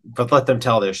know, but let them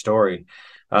tell their story.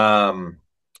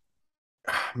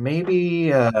 maybe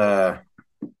there's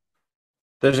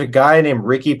a guy named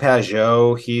Ricky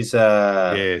Pajot.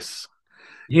 Yes,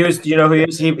 He was, you know who he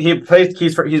is? He plays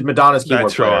keys for, he's Madonna's keyboard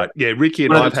that's player. right. Yeah, Ricky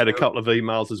and One of I've the had a two. couple of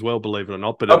emails as well, believe it or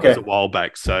not, but it was Okay. a while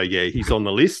back. So yeah, he's on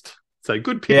the list. So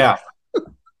good pick. Yeah.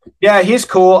 Yeah, he's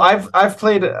cool. I've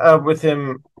played with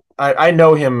him. I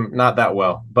know him not that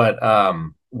well, but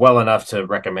well enough to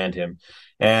recommend him.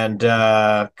 And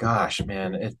gosh,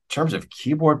 man, in terms of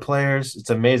keyboard players, it's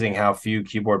amazing how few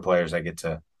keyboard players I get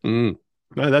to No,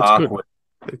 that's talk good. with.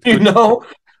 That's You good. know?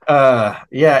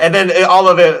 Yeah, and then all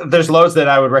of it, there's loads that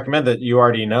I would recommend that you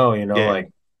already know, Yeah,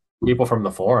 like people from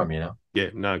the forum, you know. yeah.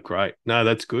 No, great. No,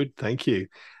 that's good. Thank you.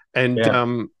 And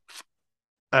Yeah.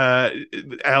 our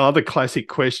other classic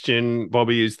question,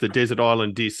 Bobby, is the Desert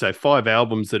Island Disc. So 5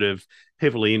 albums that have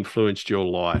heavily influenced your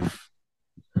life.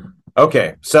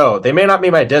 Okay, so they may not be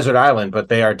my desert island, but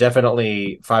they are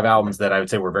definitely 5 albums that I would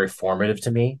say were very formative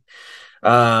to me.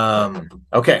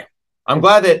 Okay, I'm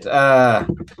glad that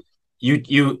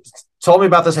you told me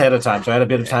about this ahead of time, so I had a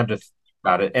bit of time to think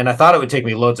about it, and I thought it would take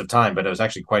me loads of time, but it was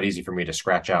actually quite easy for me to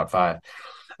scratch out 5.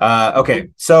 Okay,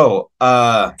 so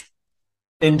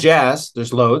in jazz,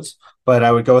 there's loads, but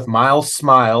I would go with Miles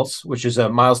Smiles, which is a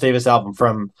Miles Davis album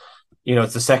from,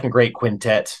 it's the second great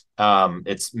quintet.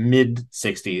 It's mid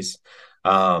 60s.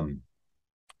 And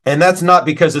that's not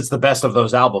because it's the best of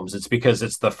those albums. It's because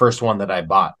it's the first one that I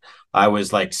bought. I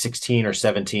was like 16 or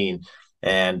 17,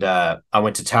 and I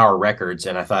went to Tower Records,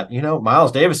 and I thought,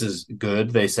 Miles Davis is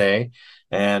good, they say,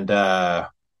 and I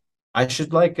should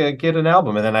get an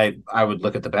album. And then I would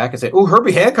look at the back and say, oh,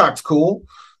 Herbie Hancock's cool.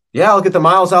 Yeah, I'll get the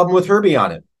Miles album with Herbie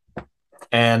on it.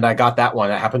 And I got that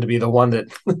one. It happened to be the one that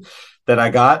that I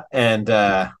got, and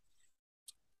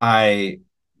I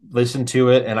listened to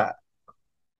it, and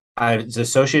I was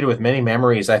associated with many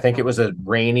memories. I think it was a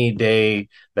rainy day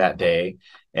that day,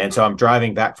 and so I'm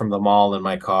driving back from the mall in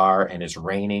my car, and it's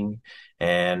raining,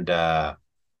 and I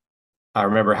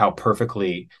remember how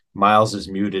perfectly Miles's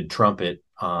muted trumpet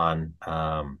on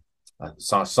a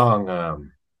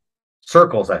song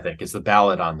Circles, I think, is the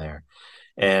ballad on there.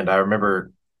 And I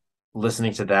remember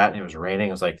listening to that, and it was raining.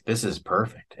 I was like, this is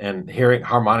perfect. And hearing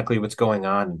harmonically what's going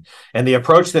on, and the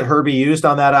approach that Herbie used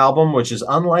on that album, which is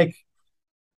unlike,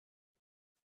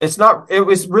 it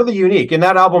was really unique. In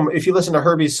that album, if you listen to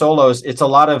Herbie's solos, it's a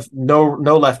lot of no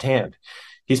left hand.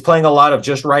 He's playing a lot of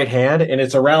just right hand, and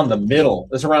it's around the middle.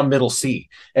 It's around middle C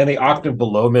and the octave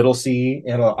below middle C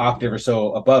and an octave or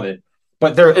so above it.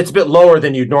 But it's a bit lower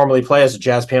than you'd normally play as a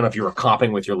jazz piano if you were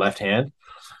comping with your left hand.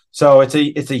 So it's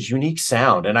a unique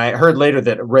sound. And I heard later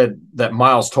that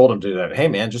Miles told him to do that. Hey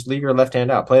man, just leave your left hand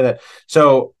out, play that.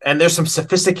 So, and there's some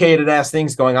sophisticated ass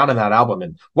things going on in that album.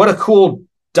 And what a cool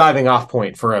diving off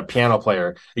point for a piano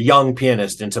player, a young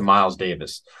pianist, into Miles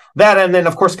Davis. That, and then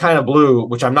of course Kind of Blue,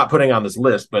 which I'm not putting on this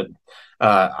list, but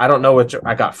I don't know what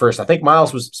I got first. I think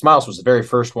Smiles was the very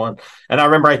first one. And I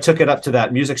remember I took it up to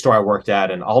that music store I worked at,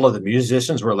 and all of the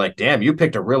musicians were like, damn, you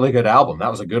picked a really good album.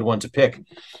 That was a good one to pick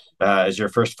as your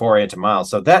first foray into Miles.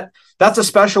 So that's a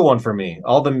special one for me.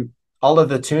 All of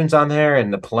the tunes on there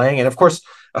and the playing, and of course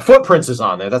Footprints is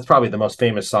on there. That's probably the most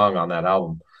famous song on that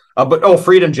album. But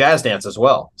Freedom Jazz Dance as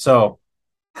well. So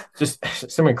just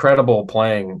some incredible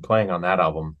playing on that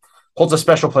album. Holds a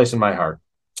special place in my heart.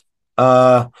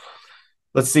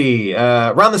 Let's see.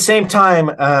 Around the same time,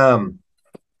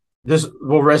 this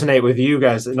will resonate with you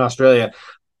guys in Australia.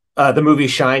 The movie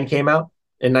Shine came out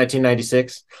in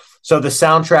 1996. So the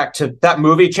soundtrack to that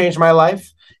movie changed my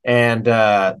life, and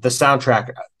the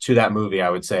soundtrack to that movie, I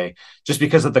would say, just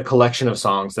because of the collection of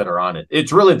songs that are on it.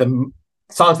 It's really the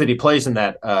songs that he plays in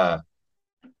that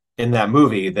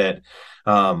movie that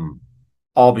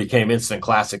all became instant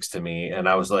classics to me. And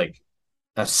I was like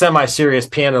a semi-serious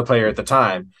piano player at the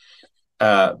time.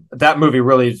 That movie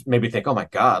really made me think, oh my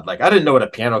God, like I didn't know what a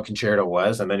piano concerto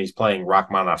was. And then he's playing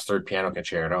Rachmaninoff's Third Piano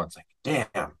Concerto. It's like,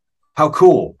 damn, how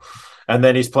cool. And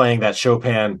then he's playing that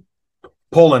Chopin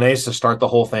Polonaise to start the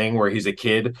whole thing where he's a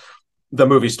kid. The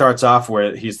movie starts off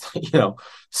where he's,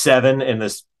 7 in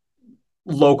this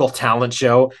local talent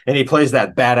show, and he plays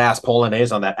that badass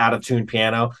Polonaise on that out of tune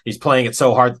piano. He's playing it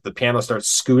so hard that the piano starts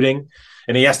scooting,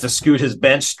 and he has to scoot his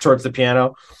bench towards the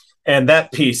piano. And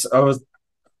that piece,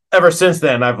 ever since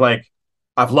then,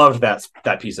 I've loved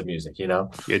that piece of music, Yeah,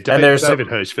 and David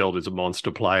Hirschfeld is a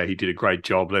monster player. He did a great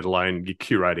job, let alone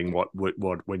curating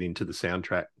what went into the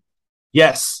soundtrack.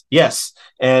 Yes.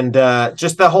 And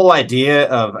just the whole idea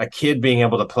of a kid being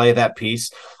able to play that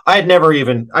piece. I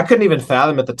couldn't even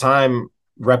fathom at the time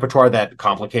repertoire that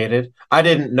complicated. I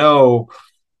didn't know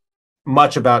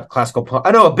much about classical.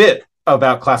 I know a bit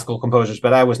about classical composers,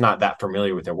 but I was not that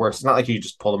familiar with their works. It's not like you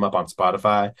just pull them up on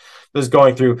Spotify. Was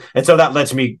going through, and so that led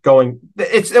to me going.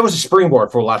 It was a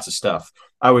springboard for lots of stuff.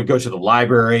 I would go to the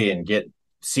library and get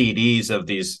CDs of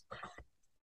these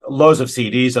loads of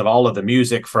CDs of all of the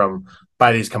music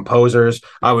by these composers.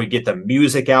 I would get the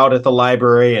music out at the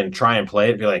library and try and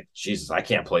play it. Be like, Jesus, I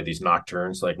can't play these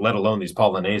nocturnes, like let alone these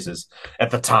polonaises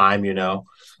at the time, you know.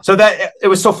 So that it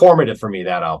was so formative for me,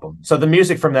 that album. So the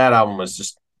music from that album was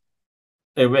just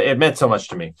it meant so much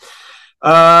to me.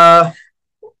 Headhunters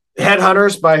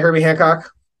by Herbie Hancock.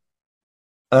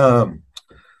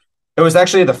 It was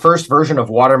actually the first version of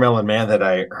Watermelon Man that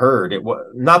I heard. It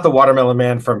was not the Watermelon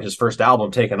Man from his first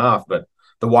album, Taken Off, but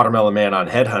the Watermelon Man on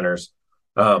Headhunters.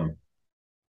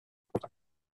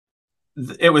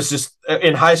 It was just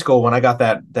in high school when I got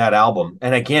that album.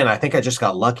 And again, I think I just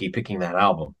got lucky picking that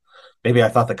album. Maybe I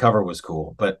thought the cover was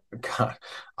cool, but God,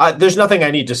 there's nothing I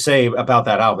need to say about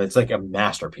that album. It's like a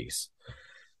masterpiece.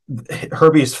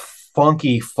 Herbie's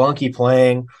funky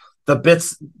playing, the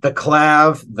bits, the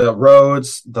clav, the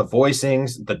Rhodes, the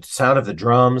voicings, the sound of the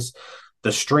drums,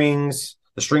 the strings,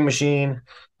 the string machine.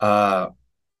 I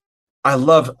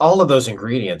love all of those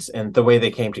ingredients and the way they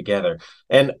came together.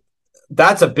 And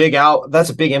that's a big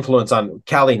influence on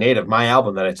Cali Native, my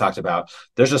album that I talked about.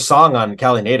 There's a song on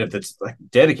Cali Native that's like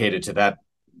dedicated to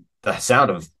the sound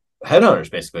of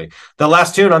Headhunters, basically. The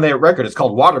last tune on the record is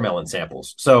called Watermelon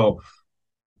Samples. So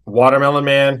Watermelon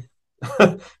Man,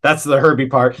 that's the Herbie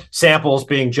part. Samples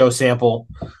being Joe Sample.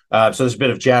 So there's a bit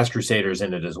of Jazz Crusaders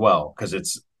in it as well,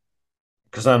 because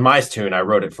on my tune I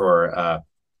wrote it for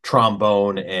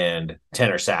trombone and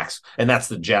tenor sax, and that's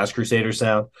the Jazz Crusader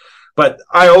sound. But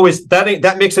I always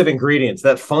that mix of ingredients,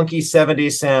 that funky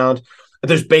 70s sound.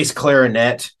 There's bass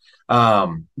clarinet,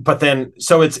 but then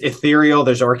so it's ethereal.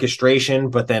 There's orchestration,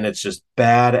 but then it's just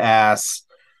badass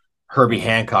Herbie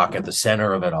Hancock at the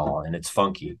center of it all, and it's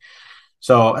funky.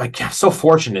 So I'm so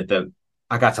fortunate that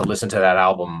I got to listen to that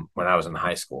album when I was in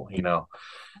high school, you know.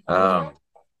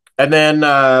 And then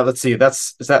let's see,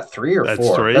 is that 3 or 4?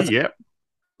 That's 3. That's yep.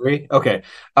 3. Okay.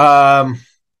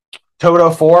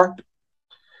 Toto 4.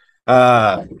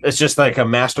 It's just like a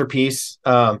masterpiece.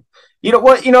 You know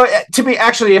what? You know, to be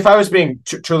actually, if I was being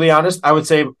truly honest, I would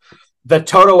say the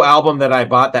Toto album that I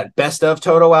bought, that best of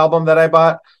Toto album that I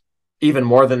bought, even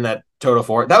more than that Toto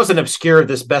 4. That was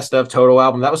this best of Toto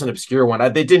album. That was an obscure one.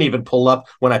 They didn't even pull up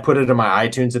when I put it in my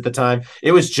iTunes at the time.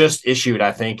 It was just issued,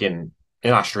 I think, in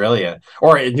Australia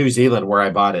or in New Zealand where I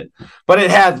bought it. But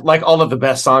it had like all of the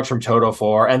best songs from Toto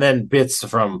 4 and then bits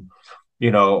from,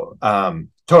 you know,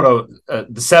 Toto, the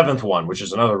 7th one, which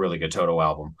is another really good Toto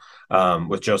album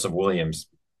with Joseph Williams.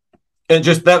 And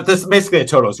just that's basically a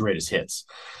Toto's greatest hits.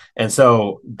 And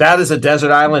so that is a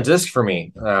desert island disc for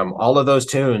me. All of those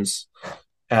tunes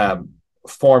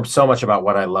formed so much about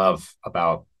what I love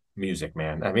about music,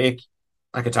 man. I mean,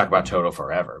 I could talk about Toto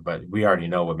forever, but we already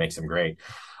know what makes him great.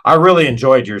 I really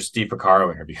enjoyed your Steve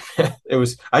Porcaro interview.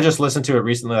 I just listened to it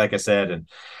recently, like I said, and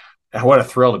what a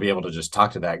thrill to be able to just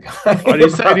talk to that guy. And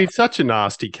he's such a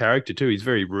nasty character too. He's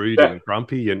very rude and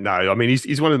grumpy. And no, I mean,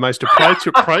 he's one of the most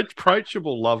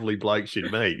approachable, lovely blokes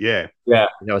you'd meet. Yeah. Yeah.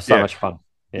 It was so much fun.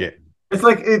 Yeah. It's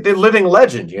like a living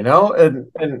legend, you know? And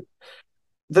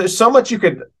there's so much you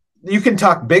can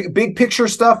talk big picture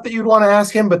stuff that you'd want to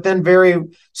ask him, but then very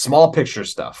small picture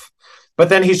stuff. But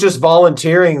then he's just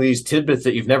volunteering these tidbits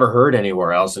that you've never heard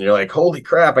anywhere else. And you're like, holy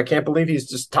crap, I can't believe he's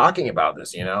just talking about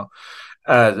this, you know?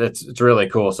 It's really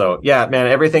cool. So yeah, man,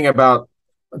 everything about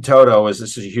Toto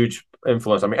is a huge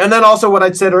influence on me. And then also what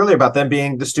I'd said earlier about them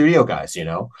being the studio guys, you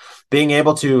know, being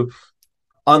able to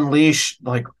unleash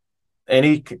like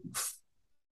Porcaro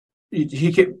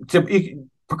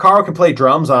can play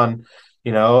drums on,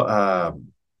 you know,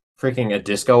 freaking a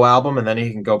disco album, and then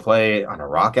he can go play on a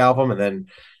rock album and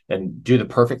do the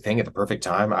perfect thing at the perfect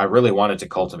time. I really wanted to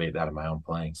cultivate that in my own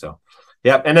playing. So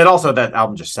yeah. And then also that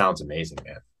album just sounds amazing,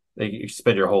 man. You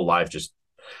spend your whole life just,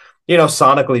 you know,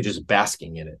 sonically just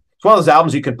basking in it. It's one of those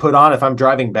albums you can put on if I'm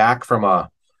driving back from a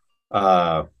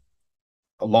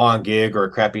long gig or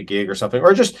a crappy gig or something,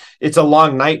 or just it's a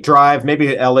long night drive,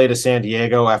 maybe LA to San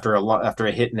Diego after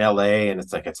a hit in LA, and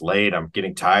it's like it's late, I'm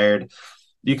getting tired.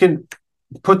 You can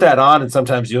put that on, and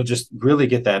sometimes you'll just really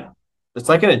get that. It's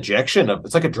like an injection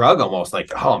it's like a drug almost.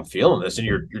 Like, oh, I'm feeling this, and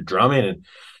you're drumming and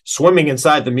swimming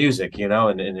inside the music, you know,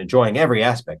 and enjoying every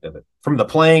aspect of it, from the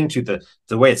playing to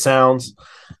the way it sounds.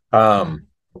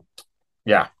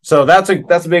 Yeah, so that's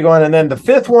a big one. And then the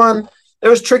 5th one, it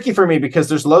was tricky for me because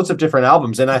there's loads of different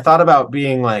albums, and I thought about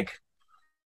being like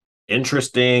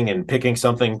interesting and picking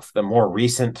something the more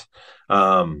recent,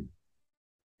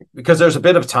 because there's a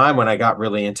bit of time when I got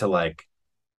really into like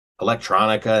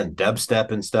electronica and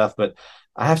dubstep and stuff. But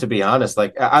I have to be honest,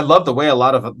 like I love the way a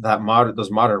lot of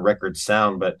those modern records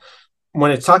sound. But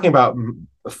when it's talking about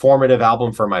a formative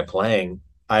album for my playing,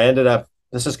 I ended up.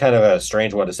 This is kind of a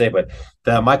strange one to say, but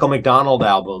the Michael McDonald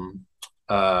album,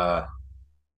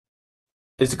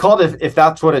 is it called If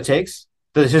That's What It Takes?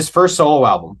 His first solo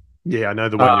album. Yeah, I know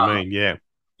the one you mean. Yeah.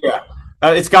 Yeah.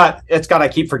 It's got I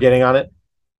Keep Forgetting on it.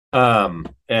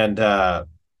 And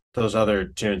those other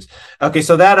tunes. Okay,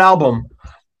 so that album,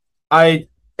 it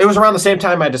was around the same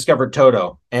time I discovered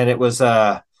Toto, and it was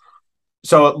so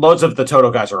loads of the Toto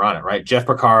guys are on it, right? Jeff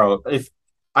Porcaro. If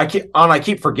I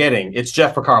keep forgetting, it's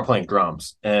Jeff Porcaro playing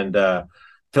drums, and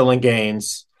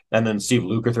Gaines, and then Steve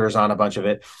Lukather is on a bunch of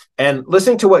it. And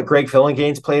listening to what Greg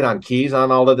Gaines played on keys on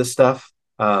all of this stuff,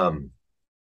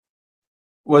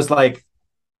 was like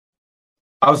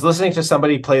I was listening to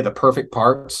somebody play the perfect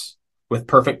parts with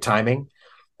perfect timing,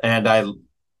 and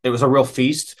it was a real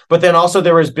feast. But then also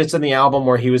there was bits in the album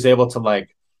where he was able to,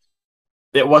 like,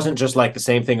 it wasn't just like the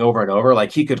same thing over and over.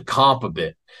 Like he could comp a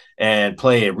bit and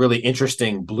play a really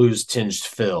interesting blues tinged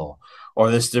fill, or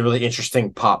this really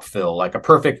interesting pop fill, like a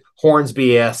perfect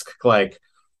Hornsby-esque, like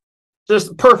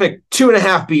just perfect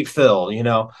 2.5 beat fill, you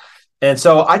know? And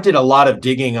so I did a lot of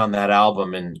digging on that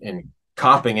album and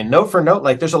copying, and note for note,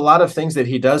 like there's a lot of things that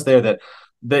he does there that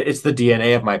it's the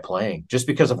DNA of my playing, just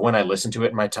because of when I listened to it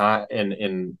in my time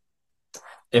in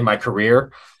my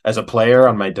career as a player,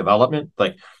 on my development.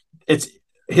 Like it's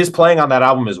his playing on that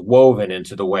album is woven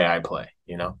into the way I play,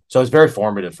 you know? So it's very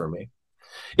formative for me.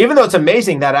 Even though it's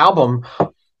amazing, that album,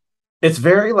 it's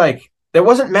very like, it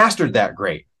wasn't mastered that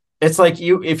great. It's like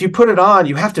if you put it on,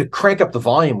 you have to crank up the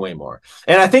volume way more.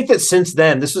 And I think that since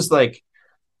then, this is like,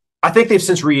 I think they've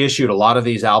since reissued a lot of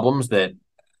these albums that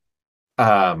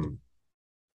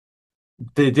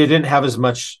they didn't have as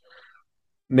much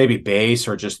maybe bass,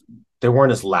 or just they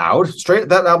weren't as loud.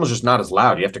 That album's just not as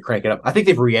loud. You have to crank it up. I think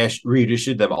they've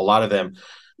reissued them, a lot of them,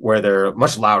 where they're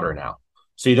much louder now.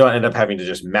 So you don't end up having to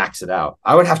just max it out.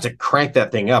 I would have to crank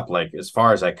that thing up like as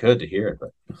far as I could to hear it.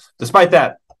 But despite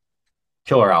that,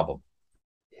 killer album.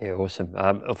 Yeah, awesome.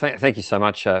 Well, thank you so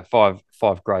much. Five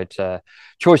great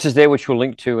choices there, which we'll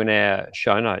link to in our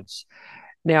show notes.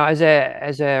 Now, as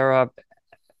our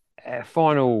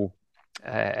final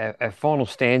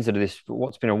stanza to this,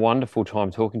 what's been a wonderful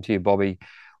time talking to you, Bobby,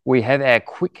 we have our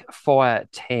quick fire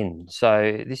 10.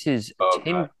 So this is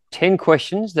 10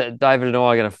 questions that David and I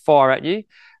are going to fire at you.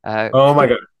 My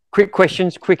God. Quick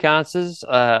questions, quick answers.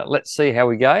 Let's see how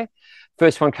we go.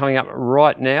 First one coming up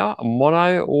right now,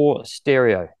 mono or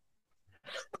stereo?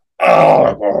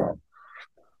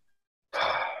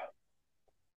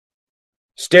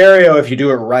 Stereo if you do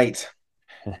it right.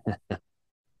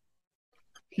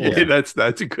 Yeah, that's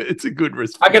a good. It's a good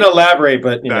response. I can elaborate,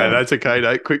 but no, that's okay.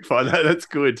 No, quick fire. That's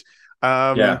good.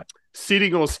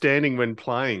 Sitting or standing when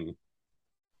playing?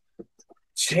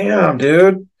 Damn,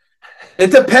 dude.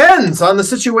 It depends on the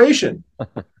situation.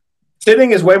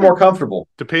 Sitting is way more comfortable.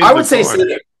 Depends. I would say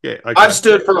sitting. Yeah, okay. I've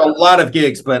stood for a lot of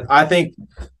gigs, but I think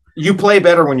you play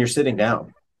better when you're sitting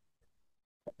down.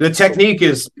 The technique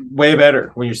is way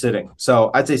better when you're sitting. So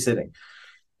I'd say sitting.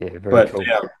 Yeah, very cool.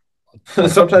 Yeah.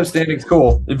 Sometimes standing's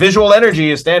cool. The visual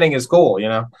energy of standing is cool, you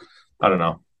know? I don't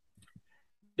know.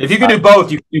 If you can do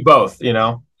both, you can do both, you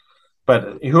know?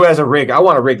 But who has a rig? I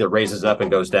want a rig that raises up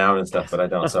and goes down and stuff, but I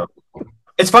don't. So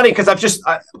it's funny because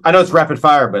I know it's rapid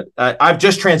fire, but I've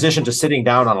just transitioned to sitting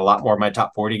down on a lot more of my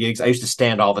top 40 gigs. I used to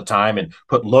stand all the time and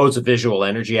put loads of visual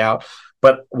energy out.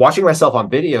 But watching myself on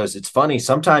videos, it's funny.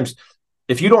 Sometimes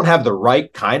if you don't have the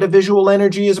right kind of visual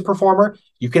energy as a performer,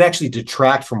 you can actually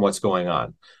detract from what's going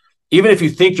on. Even if you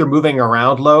think you're moving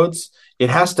around loads, it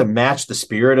has to match the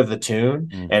spirit of the tune,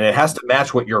 and it has to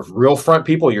match what your real front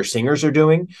people, your singers, are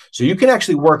doing. So you can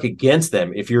actually work against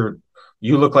them if you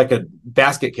look like a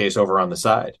basket case over on the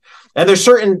side. And there's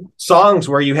certain songs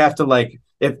where you have to, like,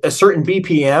 if a certain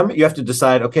BPM, you have to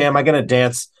decide, okay, am I going to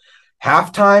dance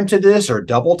half time to this or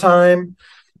double time?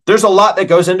 There's a lot that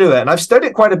goes into that. And I've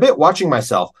studied quite a bit watching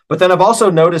myself, but then I've also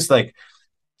noticed, like,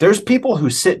 there's people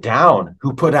who sit down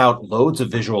who put out loads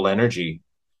of visual energy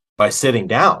by sitting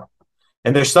down.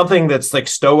 And there's something that's like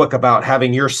stoic about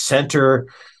having your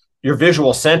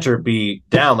visual center be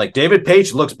down. Like David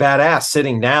Page looks badass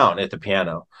sitting down at the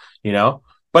piano, you know,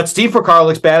 but Steve Porcaro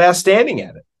looks badass standing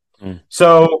at it.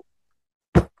 So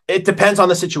it depends on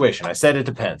the situation. I said it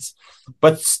depends,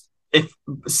 but if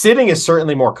sitting is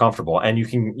certainly more comfortable, and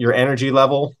your energy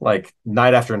level, like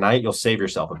night after night, you'll save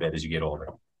yourself a bit as you get older.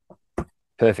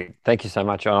 Perfect. Thank you so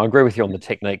much. I agree with you on the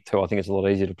technique too. I think it's a lot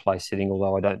easier to play sitting,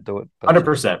 although I don't do it.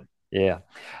 100%. Yeah.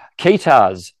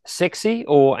 Keytars, sexy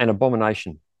or an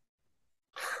abomination?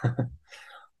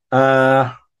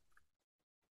 Uh,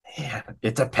 Man,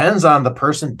 it depends on the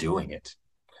person doing it.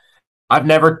 I've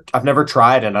never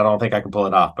tried, and I don't think I can pull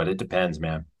it off, but it depends,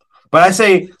 man. But I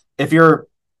say if you're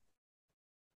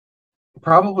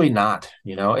probably not,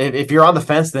 if you're on the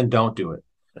fence, then don't do it.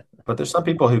 But there's some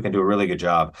people who can do a really good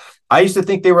job. I used to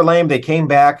think they were lame. They came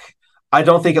back. I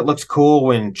don't think it looks cool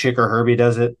when Chick or Herbie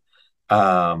does it.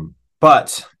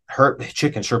 But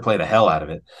Chick can sure play the hell out of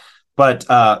it. But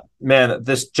man,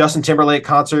 this Justin Timberlake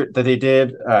concert that they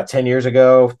did 10 years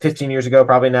ago, 15 years ago,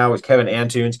 probably now, with Kevin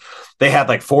Antunes, they had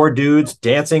like 4 dudes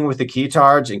dancing with the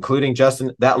keytards, including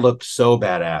Justin. That looked so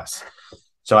badass.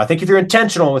 So I think if you're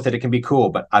intentional with it, it can be cool.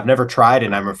 But I've never tried,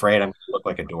 and I'm afraid I'm going to look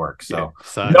like a dork. So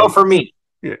no for me.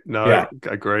 Yeah, no,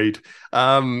 agreed.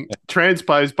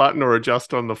 Transpose button or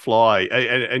adjust on the fly,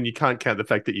 and you can't count the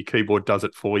fact that your keyboard does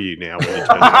it for you now. When you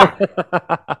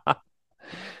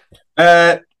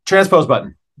turn transpose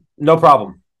button, no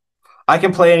problem. I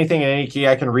can play anything in any key.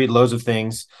 I can read loads of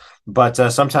things, but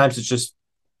sometimes it's just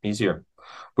easier.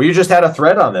 We just had a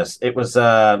thread on this. It was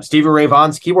Stevie Ray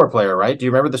Vaughan's keyboard player, right? Do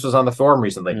you remember this was on the forum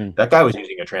recently? That guy was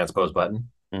using a transpose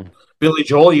button. Billy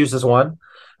Joel uses one.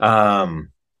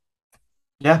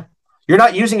 Yeah. You're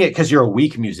not using it because you're a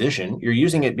weak musician. You're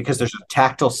using it because there's a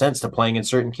tactile sense to playing in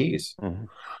certain keys.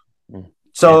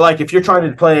 So like if you're trying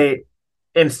to play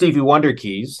in Stevie Wonder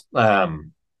keys,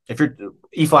 if you're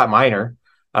E flat minor,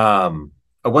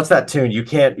 what's that tune? You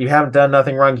haven't done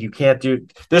nothing wrong. You can't do.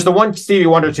 There's the one Stevie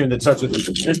Wonder tune that starts with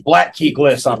this black key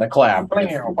glyphs on the clap.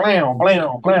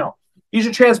 Use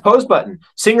your transpose button.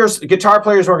 Singers, guitar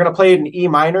players who are going to play it in E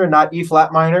minor, not E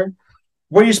flat minor.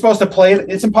 What are you supposed to play?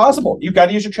 It's impossible. You've got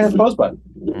to use your transpose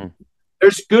button.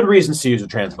 There's good reasons to use a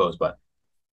transpose button.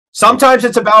 Sometimes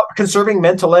it's about conserving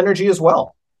mental energy as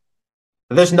well.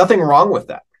 There's nothing wrong with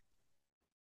that.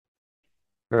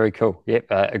 Very cool. Yep,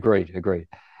 agreed.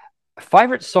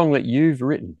 Favorite song that you've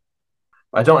written?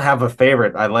 I don't have a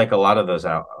favorite. I like a lot of those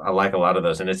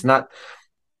and it's not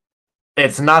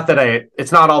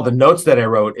all the notes that I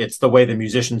wrote. It's the way the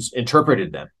musicians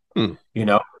interpreted them.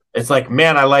 It's like,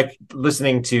 man, I like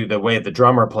listening to the way the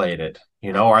drummer played it,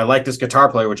 or I like this guitar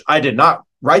player, which I did not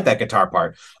write that guitar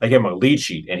part. I gave him a lead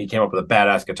sheet and he came up with a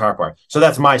badass guitar part. So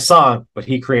that's my song, but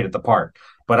he created the part.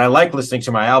 But I like listening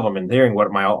to my album and hearing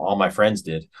what all my friends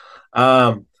did.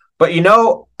 But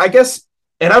I guess,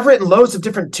 and I've written loads of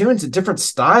different tunes and different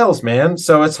styles, man.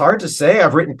 So it's hard to say.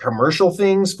 I've written commercial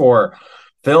things for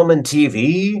film and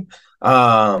TV.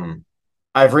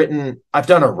 I've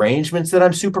done arrangements that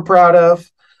I'm super proud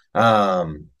of.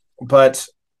 But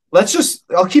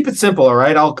I'll keep it simple. All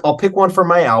right. I'll pick one from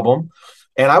my album.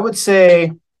 And I would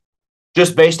say,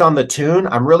 just based on the tune,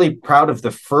 I'm really proud of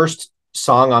the first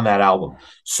song on that album,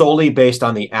 solely based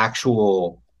on the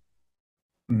actual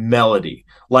melody.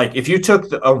 Like if you took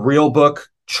a real book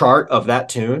chart of that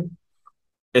tune,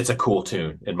 it's a cool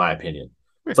tune, in my opinion.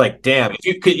 It's like, damn,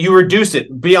 if you reduce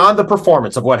it beyond the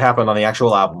performance of what happened on the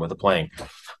actual album with the playing,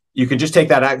 you can just take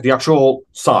the actual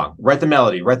song, write the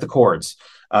melody, write the chords.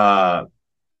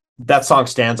 That song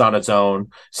stands on its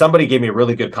own. Somebody gave me a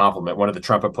really good compliment. One of the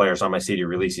trumpet players on my CD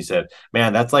release, he said,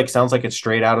 man, that's sounds like it's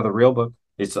straight out of the real book.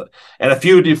 And a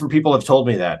few different people have told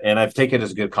me that, and I've taken it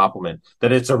as a good compliment,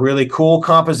 that it's a really cool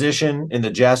composition in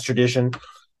the jazz tradition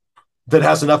that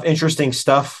has enough interesting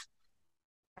stuff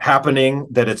happening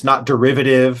that it's not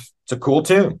derivative. It's a cool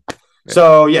tune.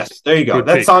 So yes, there you go.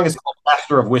 That song is called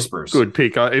Master of Whispers. Good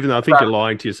pick. Even though I think you're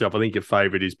lying to yourself, I think your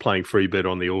favorite is playing Freebird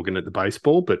on the organ at the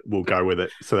baseball, but we'll go with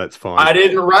it. So that's fine. I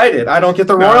didn't write it. I don't get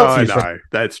the royalties. No,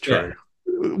 that's true. Yeah.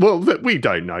 Well, we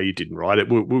don't know. You didn't write it.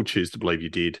 We'll choose to believe you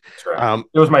did. That's right.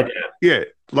 It was my dad. Yeah.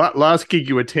 Last gig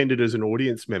you attended as an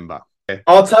audience member. Yeah.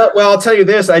 I'll tell you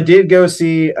this. I did go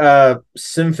see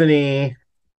Symphony.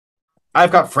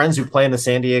 I've got friends who play in the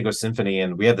San Diego Symphony,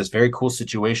 and we have this very cool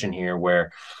situation here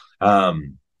where we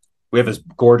have this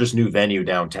gorgeous new venue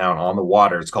downtown on the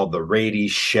water. It's called the Rady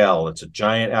Shell. It's a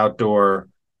giant outdoor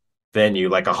venue,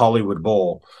 like a Hollywood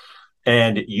Bowl.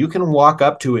 And you can walk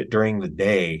up to it during the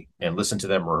day and listen to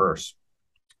them rehearse.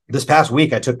 This past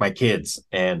week, I took my kids,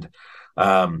 and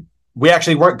we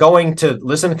actually weren't going to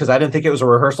listen because I didn't think it was a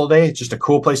rehearsal day. It's just a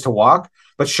cool place to walk.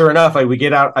 But sure enough, we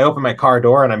get out, I open my car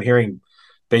door, and I'm hearing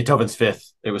Beethoven's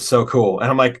Fifth. It was so cool. And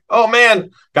I'm like, oh,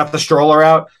 man, got the stroller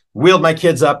out, wheeled my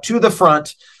kids up to the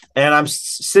front, and I'm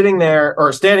standing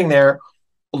there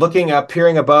looking up,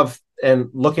 peering above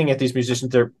and looking at these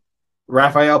musicians. They're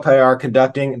Raphael Payar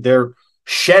conducting. They're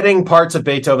shedding parts of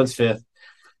Beethoven's Fifth.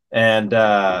 And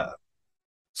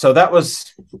so that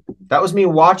was me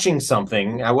watching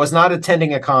something. I was not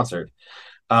attending a concert,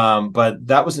 but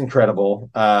that was incredible.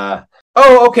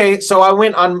 Oh, okay. So I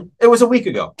went on. It was a week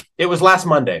ago. It was last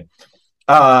Monday.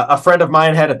 A friend of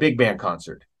mine had a big band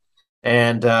concert,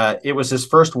 and it was his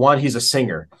first one. He's a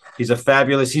singer. He's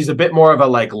a bit more of a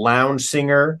like lounge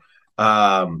singer,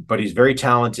 but he's very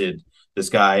talented. This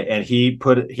guy, and he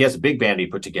has a big band he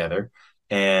put together.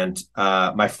 And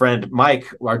my friend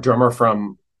Mike, our drummer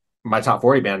from my top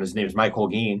 40 band, his name is Mike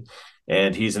Holguin,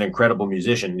 and he's an incredible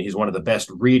musician. He's one of the best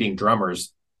reading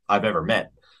drummers I've ever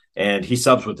met. And he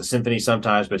subs with the symphony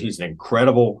sometimes, but he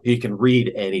can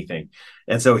read anything.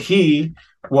 And so he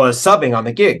was subbing on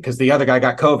the gig because the other guy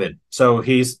got COVID. So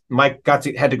Mike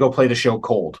had to go play the show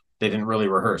cold. They didn't really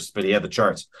rehearse, but he had the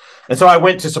charts. And so I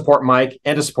went to support Mike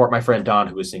and to support my friend Don,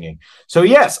 who was singing. So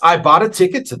yes, I bought a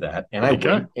ticket to that, and I went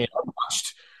and I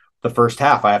watched the first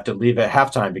half. I have to leave at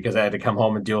halftime because I had to come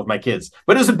home and deal with my kids.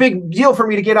 But it was a big deal for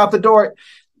me to get out the door.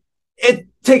 It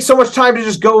takes so much time to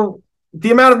just go.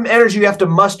 The amount of energy you have to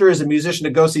muster as a musician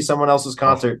to go see someone else's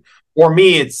concert. For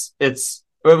me, it's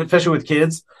especially with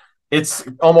kids, it's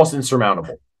almost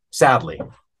insurmountable, sadly.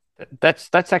 That's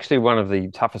actually one of the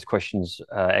toughest questions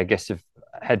our guests have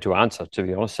had to answer, to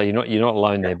be honest. So you're not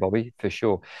alone there, Bobby, for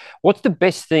sure. What's the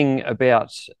best thing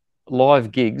about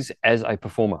live gigs as a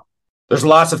performer? There's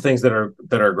lots of things that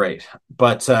are great,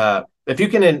 but if you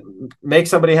can make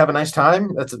somebody have a nice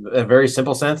time, that's a very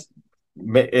simple sense,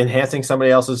 enhancing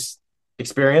somebody else's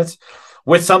experience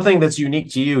with something that's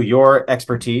unique to you, your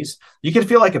expertise. You can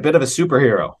feel like a bit of a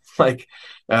superhero. Like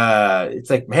it's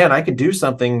like, man, I can do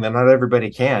something that not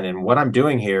everybody can, and what I'm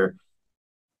doing here,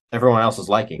 everyone else is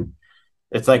liking.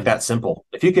 It's like that simple.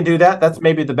 If you can do that, that's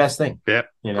maybe the best thing. Yeah,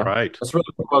 right. That's really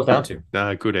what it boils down to.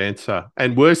 No, good answer.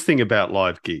 And worst thing about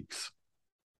live gigs?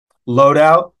 Load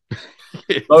out.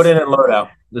 Yes. Load in and load out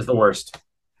is the worst.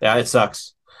 Yeah, it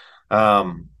sucks.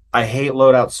 I hate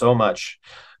load out so much.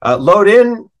 Load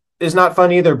in is not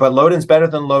fun either, but load in's better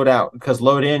than load out, because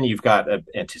load in, you've got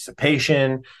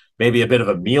anticipation, maybe a bit of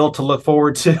a meal to look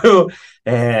forward to,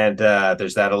 and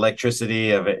there's that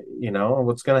electricity of it,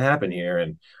 what's going to happen here.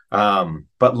 And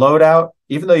but load out,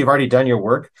 even though you've already done your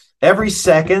work, every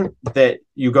second that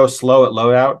you go slow at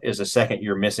load out is a second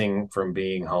you're missing from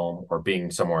being home or being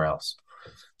somewhere else.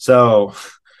 So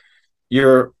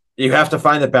you have to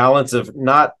find the balance of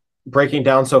not breaking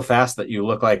down so fast that you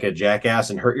look like a jackass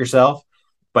and hurt yourself,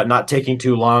 but not taking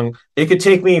too long. It could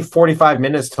take me 45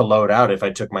 minutes to load out if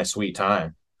I took my sweet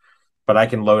time, but I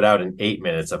can load out in 8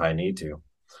 minutes if I need to.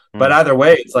 But either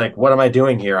way, it's like, what am I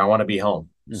doing here? I want to be home.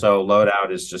 So load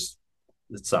out is just,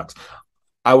 it sucks.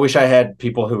 I wish I had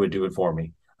people who would do it for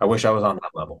me. I wish I was on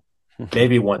that level.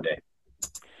 Maybe one day.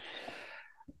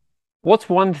 What's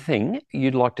one thing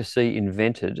you'd like to see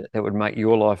invented that would make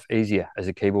your life easier as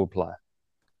a keyboard player?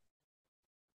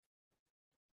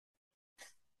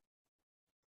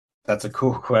 That's a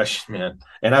cool question, man.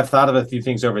 And I've thought of a few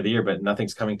things over the year, but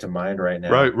nothing's coming to mind right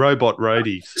now. Robot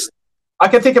roadies. I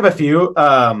can think of a few.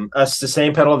 A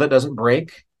sustain pedal that doesn't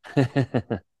break. They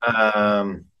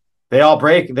all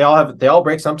break. They all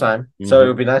break sometime. Mm-hmm. So it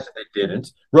would be nice if they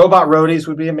didn't. Robot roadies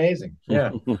would be amazing.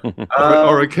 Yeah.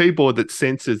 Or a keyboard that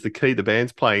senses the key the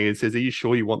band's playing and says, "Are you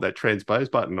sure you want that transpose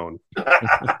button on?"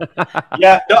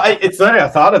 Yeah. No, it's funny. I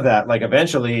thought of that. Like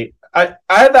eventually, I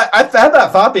had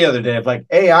that thought the other day of like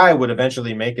AI would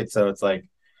eventually make it so it's like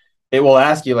it will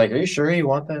ask you like, "Are you sure you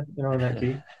want that? In that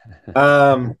key?"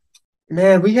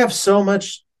 Man, we have so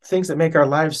much things that make our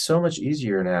lives so much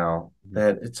easier now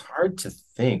that it's hard to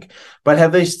think. But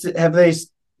have they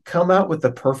come out with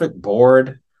the perfect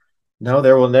board? No,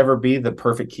 there will never be the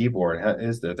perfect keyboard.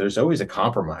 Is there? There's always a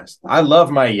compromise. I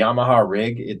love my Yamaha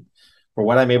rig for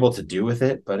what I'm able to do with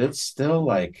it, but it's still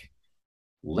like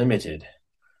limited.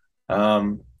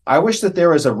 I wish that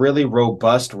there was a really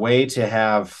robust way to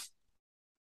have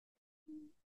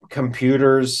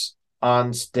computers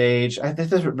on stage. I think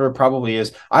there probably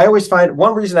is. I always find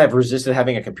one reason I've resisted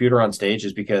having a computer on stage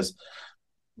is because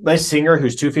my singer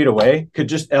who's 2 feet away could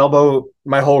just elbow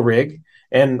my whole rig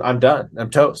and I'm done. I'm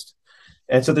toast.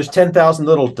 And so there's 10,000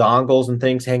 little dongles and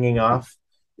things hanging off.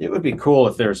 It would be cool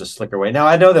if there's a slicker way. Now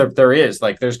I know that there is,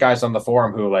 like, there's guys on the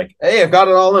forum who like, hey, I've got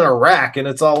it all in a rack and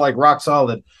it's all like rock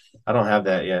solid. I don't have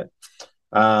that yet.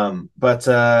 But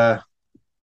I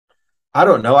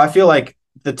don't know. I feel like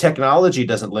the technology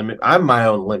doesn't limit. I'm my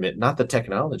own limit, not the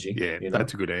technology. Yeah,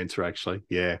 that's a good answer, actually.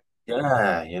 Yeah.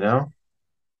 Yeah,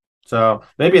 So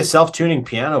maybe a self-tuning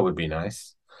piano would be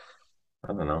nice. I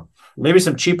don't know. Maybe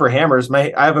some cheaper hammers.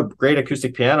 I have a great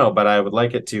acoustic piano, but I would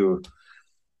like it to,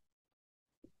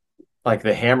 like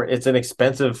the hammer. It's an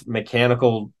expensive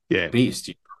mechanical beast.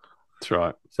 That's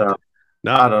right. So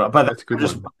No, I don't know, but that's a good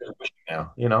just one. wishing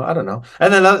now, I don't know.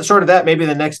 And then short of that, maybe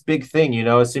the next big thing,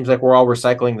 it seems like we're all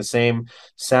recycling the same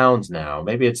sounds now.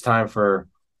 Maybe it's time for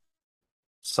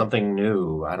something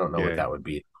new. I don't know what Yeah. that would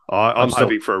be. I'm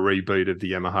hoping for a reboot of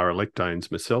the Yamaha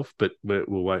Electones myself, but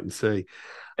we'll wait and see.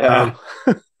 Yeah,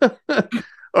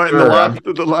 All right, and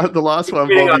sure. the last one,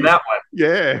 Waiting on Bobby. that one.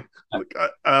 Yeah. Look,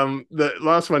 the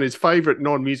last one is favorite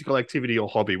non-musical activity or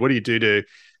hobby. What do you do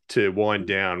to wind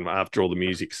down after all the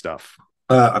music stuff?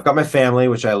 I've got my family,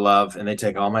 which I love, and they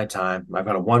take all my time. I've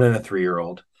got a 1 and a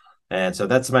 3-year-old, and so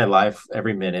that's my life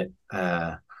every minute.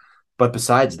 But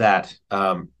besides that,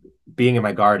 being in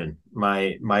my garden,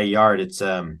 my yard, it's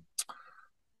something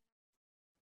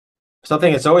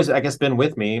that's always, I guess, been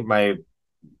with me. My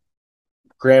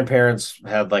grandparents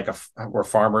had were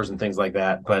farmers and things like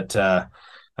that, but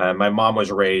my mom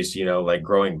was raised, like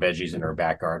growing veggies in her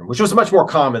back garden, which was much more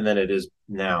common than it is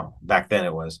now. Back then,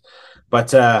 it was,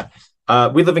 but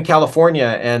we live in California,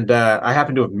 and I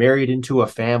happen to have married into a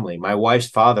family. My wife's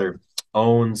father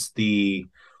owns the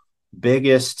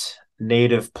biggest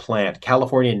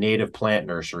California native plant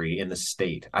nursery in the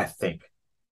state, I think.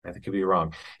 I could be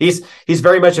wrong. He's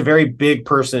very much a very big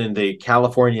person in the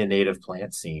California native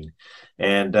plant scene,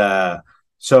 and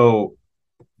so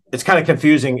it's kind of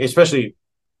confusing, especially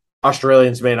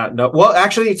Australians may not know. Well,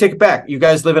 actually, take it back. You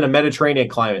guys live in a Mediterranean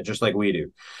climate, just like we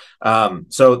do.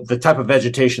 So the type of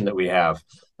vegetation that we have,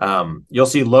 you'll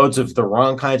see loads of the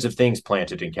wrong kinds of things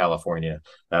planted in California.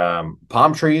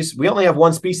 Palm trees, we only have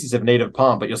one species of native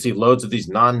palm, but you'll see loads of these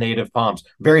non-native palms,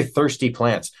 very thirsty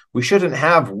plants. We shouldn't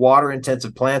have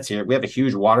water-intensive plants here. We have a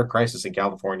huge water crisis in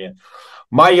California.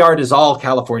 My yard is all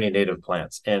California native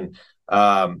plants, and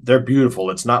they're beautiful.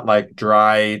 It's not like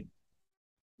dry,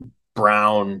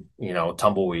 brown,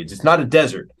 tumbleweeds. It's not a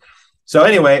desert. So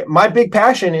anyway, my big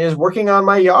passion is working on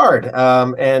my yard.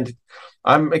 And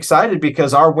I'm excited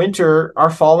because our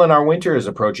fall and our winter is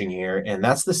approaching here. And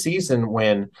that's the season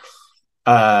when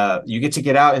you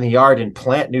get out in the yard and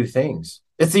plant new things.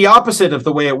 It's the opposite of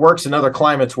the way it works in other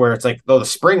climates where it's like, the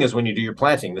spring is when you do your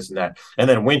planting, this and that. And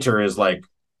then winter is like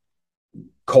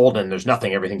cold and there's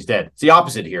nothing, everything's dead. It's the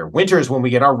opposite here. Winter is when we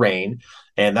get our rain,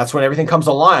 and that's when everything comes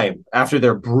alive after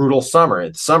their brutal summer.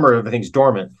 It's summer, everything's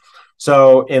dormant.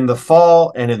 So in the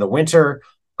fall and in the winter,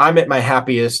 I'm at my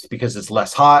happiest because it's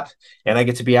less hot and I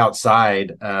get to be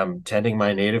outside tending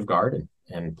my native garden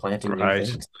and planting new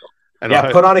things. And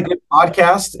put on a good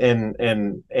podcast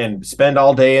and spend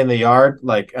all day in the yard,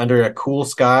 like under a cool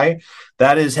sky.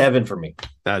 That is heaven for me.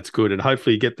 That's good. And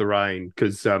hopefully you get the rain,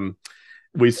 because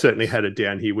we've certainly had it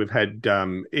down here. We've had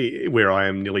where I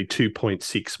am nearly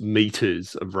 2.6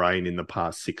 meters of rain in the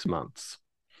past 6 months.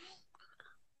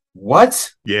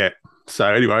 What? Yeah. So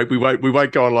anyway, we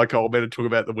won't go on like, oh, I better talk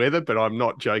about the weather, but I'm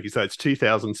not joking. So it's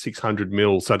 2,600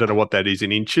 mils. So I don't know what that is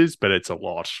in inches, but it's a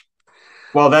lot.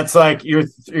 Well, that's like you're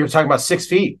talking about 6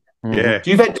 feet. Yeah.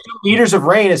 You've had 2 meters of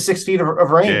rain is 6 feet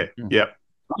of rain. Yeah. Yep.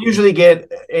 We usually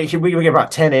get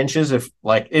about 10 inches. If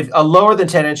a lower than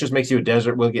 10 inches makes you a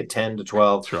desert, we'll get 10 to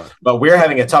 12. That's right. But we're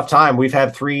having a tough time. We've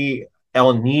had 3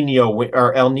 El Nino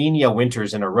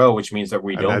winters in a row, which means that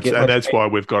we don't get. And that's why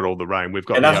we've got all the rain.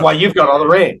 And that's why you've got all the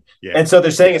rain. Yeah. And so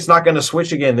they're saying it's not going to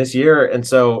switch again this year, and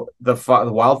so the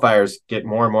wildfires get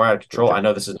more and more out of control. Okay. I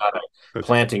know this is not a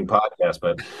planting podcast,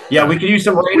 but yeah, we could use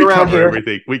some rain around here.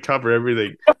 We cover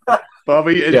everything.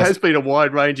 Bobby, it has been a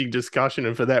wide-ranging discussion,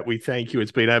 and for that we thank you.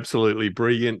 It's been absolutely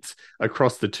brilliant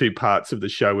across the 2 parts of the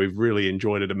show. We've really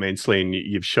enjoyed it immensely, and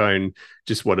you've shown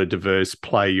just what a diverse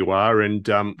player you are, and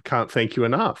can't thank you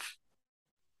enough.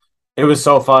 It was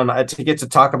so fun to get to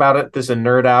talk about it, this and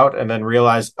nerd out, and then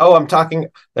realize, am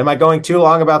I going too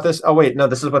long about this? Oh, wait, no,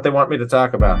 this is what they want me to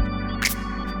talk about.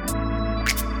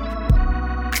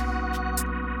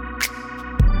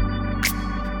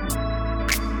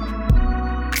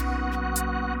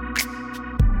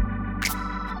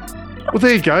 Well,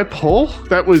 there you go, Paul.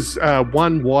 That was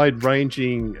one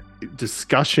wide-ranging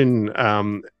discussion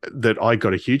that I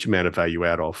got a huge amount of value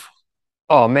out of.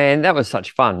 Oh man, that was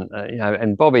such fun.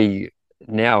 And Bobby,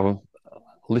 now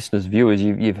listeners, viewers,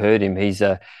 you've heard him. He's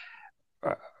a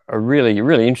really,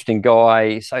 really interesting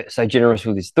guy. So generous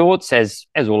with his thoughts, as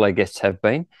all our guests have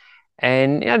been.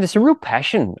 And there's some real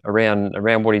passion around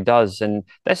what he does, and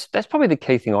that's probably the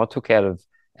key thing I took out of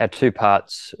our 2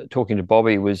 parts talking to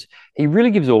Bobby. Was he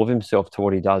really gives all of himself to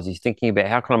what he does. He's thinking about,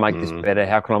 how can I make this better?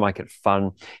 How can I make it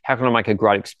fun? How can I make a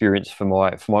great experience for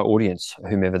my audience,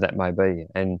 whomever that may be?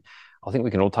 And I think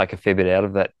we can all take a fair bit out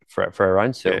of that for our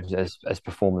own selves as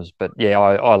performers. But yeah,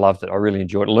 I loved it. I really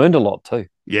enjoyed it. Learned a lot too.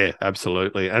 Yeah,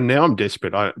 absolutely. And now I'm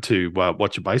desperate to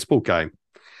watch a baseball game.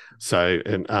 So,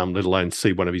 and let alone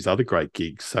see one of his other great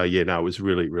gigs. So, yeah, no, it was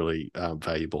really, really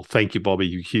valuable. Thank you, Bobby.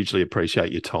 You hugely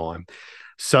appreciate your time.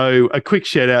 So, a quick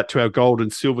shout out to our gold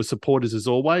and silver supporters as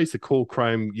always, the Call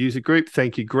Chrome user group.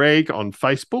 Thank you, Greg, on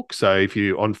Facebook. So, if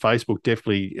you're on Facebook,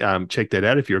 definitely check that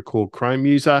out if you're a Call Chrome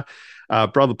user.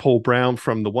 Brother Paul Brown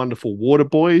from the wonderful Water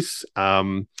Boys.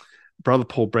 Brother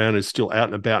Paul Brown is still out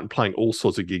and about and playing all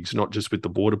sorts of gigs, not just with the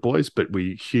Water Boys, but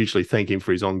we hugely thank him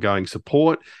for his ongoing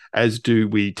support, as do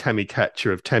we Tammy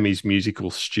Catcher of Tammy's Musical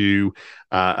Stew,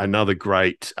 another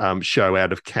great show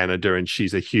out of Canada, and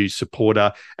she's a huge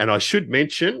supporter. And I should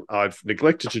mention, I've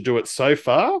neglected to do it so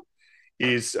far,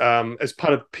 is as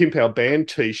part of Pimp Our Band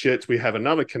T-shirts, we have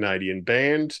another Canadian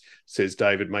band, says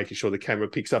David, making sure the camera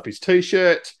picks up his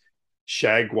T-shirt,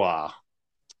 Shagwar.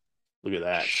 Look at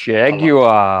that.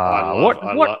 Shaguar.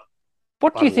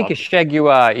 What do you think a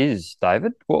Shaguar is,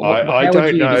 David? I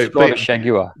don't know. Describe a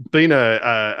Shaguar? Being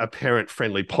a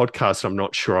parent-friendly podcast, I'm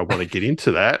not sure I want to get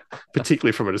into that,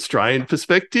 particularly from an Australian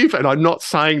perspective. And I'm not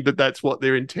saying that that's what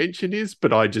their intention is,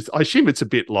 but I assume it's a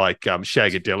bit like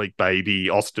Shagadelic Baby,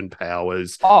 Austin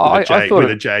Powers, with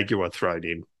a Jaguar thrown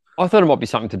in. I thought it might be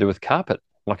something to do with carpet,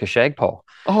 like a shag pole.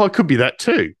 Oh, it could be that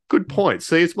too. Good point.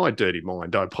 See, it's my dirty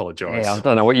mind. I apologise. Yeah, I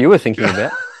don't know what you were thinking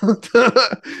about.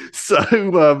 So,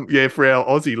 for our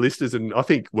Aussie listeners, and I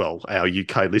think, our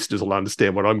UK listeners will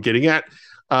understand what I'm getting at.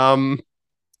 So,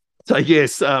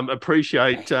 yes,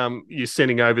 appreciate you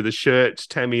sending over the shirts,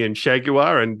 Tammy and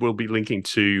Shaguar, and we'll be linking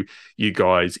to you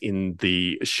guys in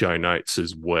the show notes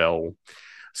as well.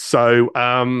 So,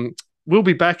 we'll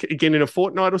be back again in a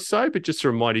fortnight or so, but just a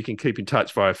reminder, you can keep in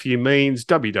touch via a few means,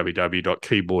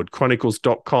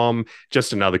 www.keyboardchronicles.com.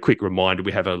 Just another quick reminder,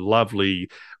 we have a lovely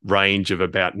range of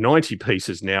about 90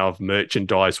 pieces now of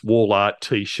merchandise, wall art,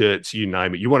 T-shirts, you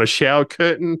name it. You want a shower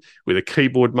curtain with a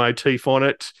keyboard motif on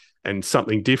it and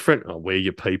something different? Oh, we're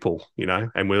your people,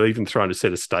 and we're even throwing a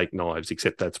set of steak knives,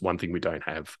 except that's one thing we don't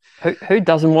have. Who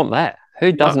doesn't want that?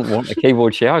 Who doesn't want a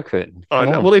keyboard shower curtain?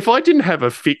 Well, if I didn't have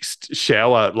a fixed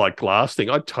shower like glass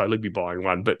thing, I'd totally be buying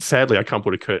one. But sadly, I can't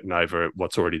put a curtain over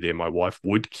what's already there. My wife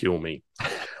would kill me.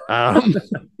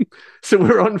 So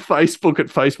we're on Facebook at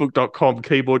facebook.com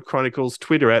Keyboard Chronicles,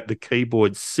 Twitter at the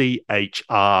Keyboard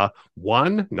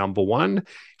CHR1, number 1. If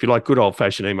you like good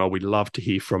old-fashioned email, we'd love to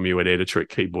hear from you at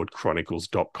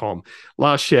editor@keyboardchronicles.com.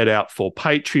 Last shout out for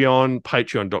Patreon,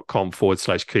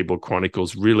 patreon.com/Keyboard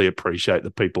Chronicles. Really appreciate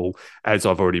the people, as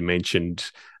I've already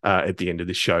mentioned at the end of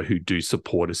the show, who do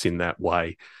support us in that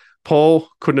way. Paul,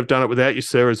 couldn't have done it without you,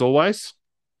 sir, as always.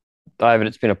 David,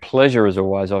 it's been a pleasure as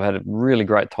always. I've had a really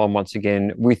great time once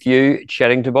again with you,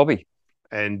 chatting to Bobby.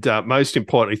 And most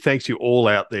importantly, thanks you all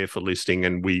out there for listening,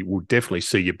 and we will definitely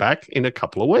see you back in a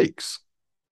couple of weeks.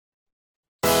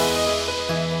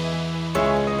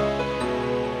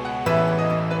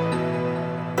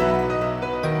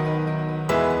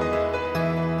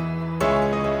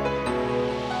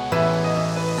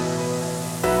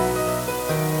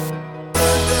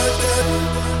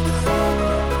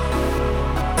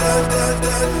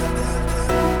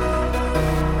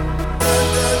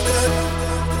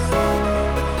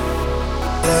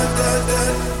 Da, da,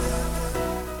 da.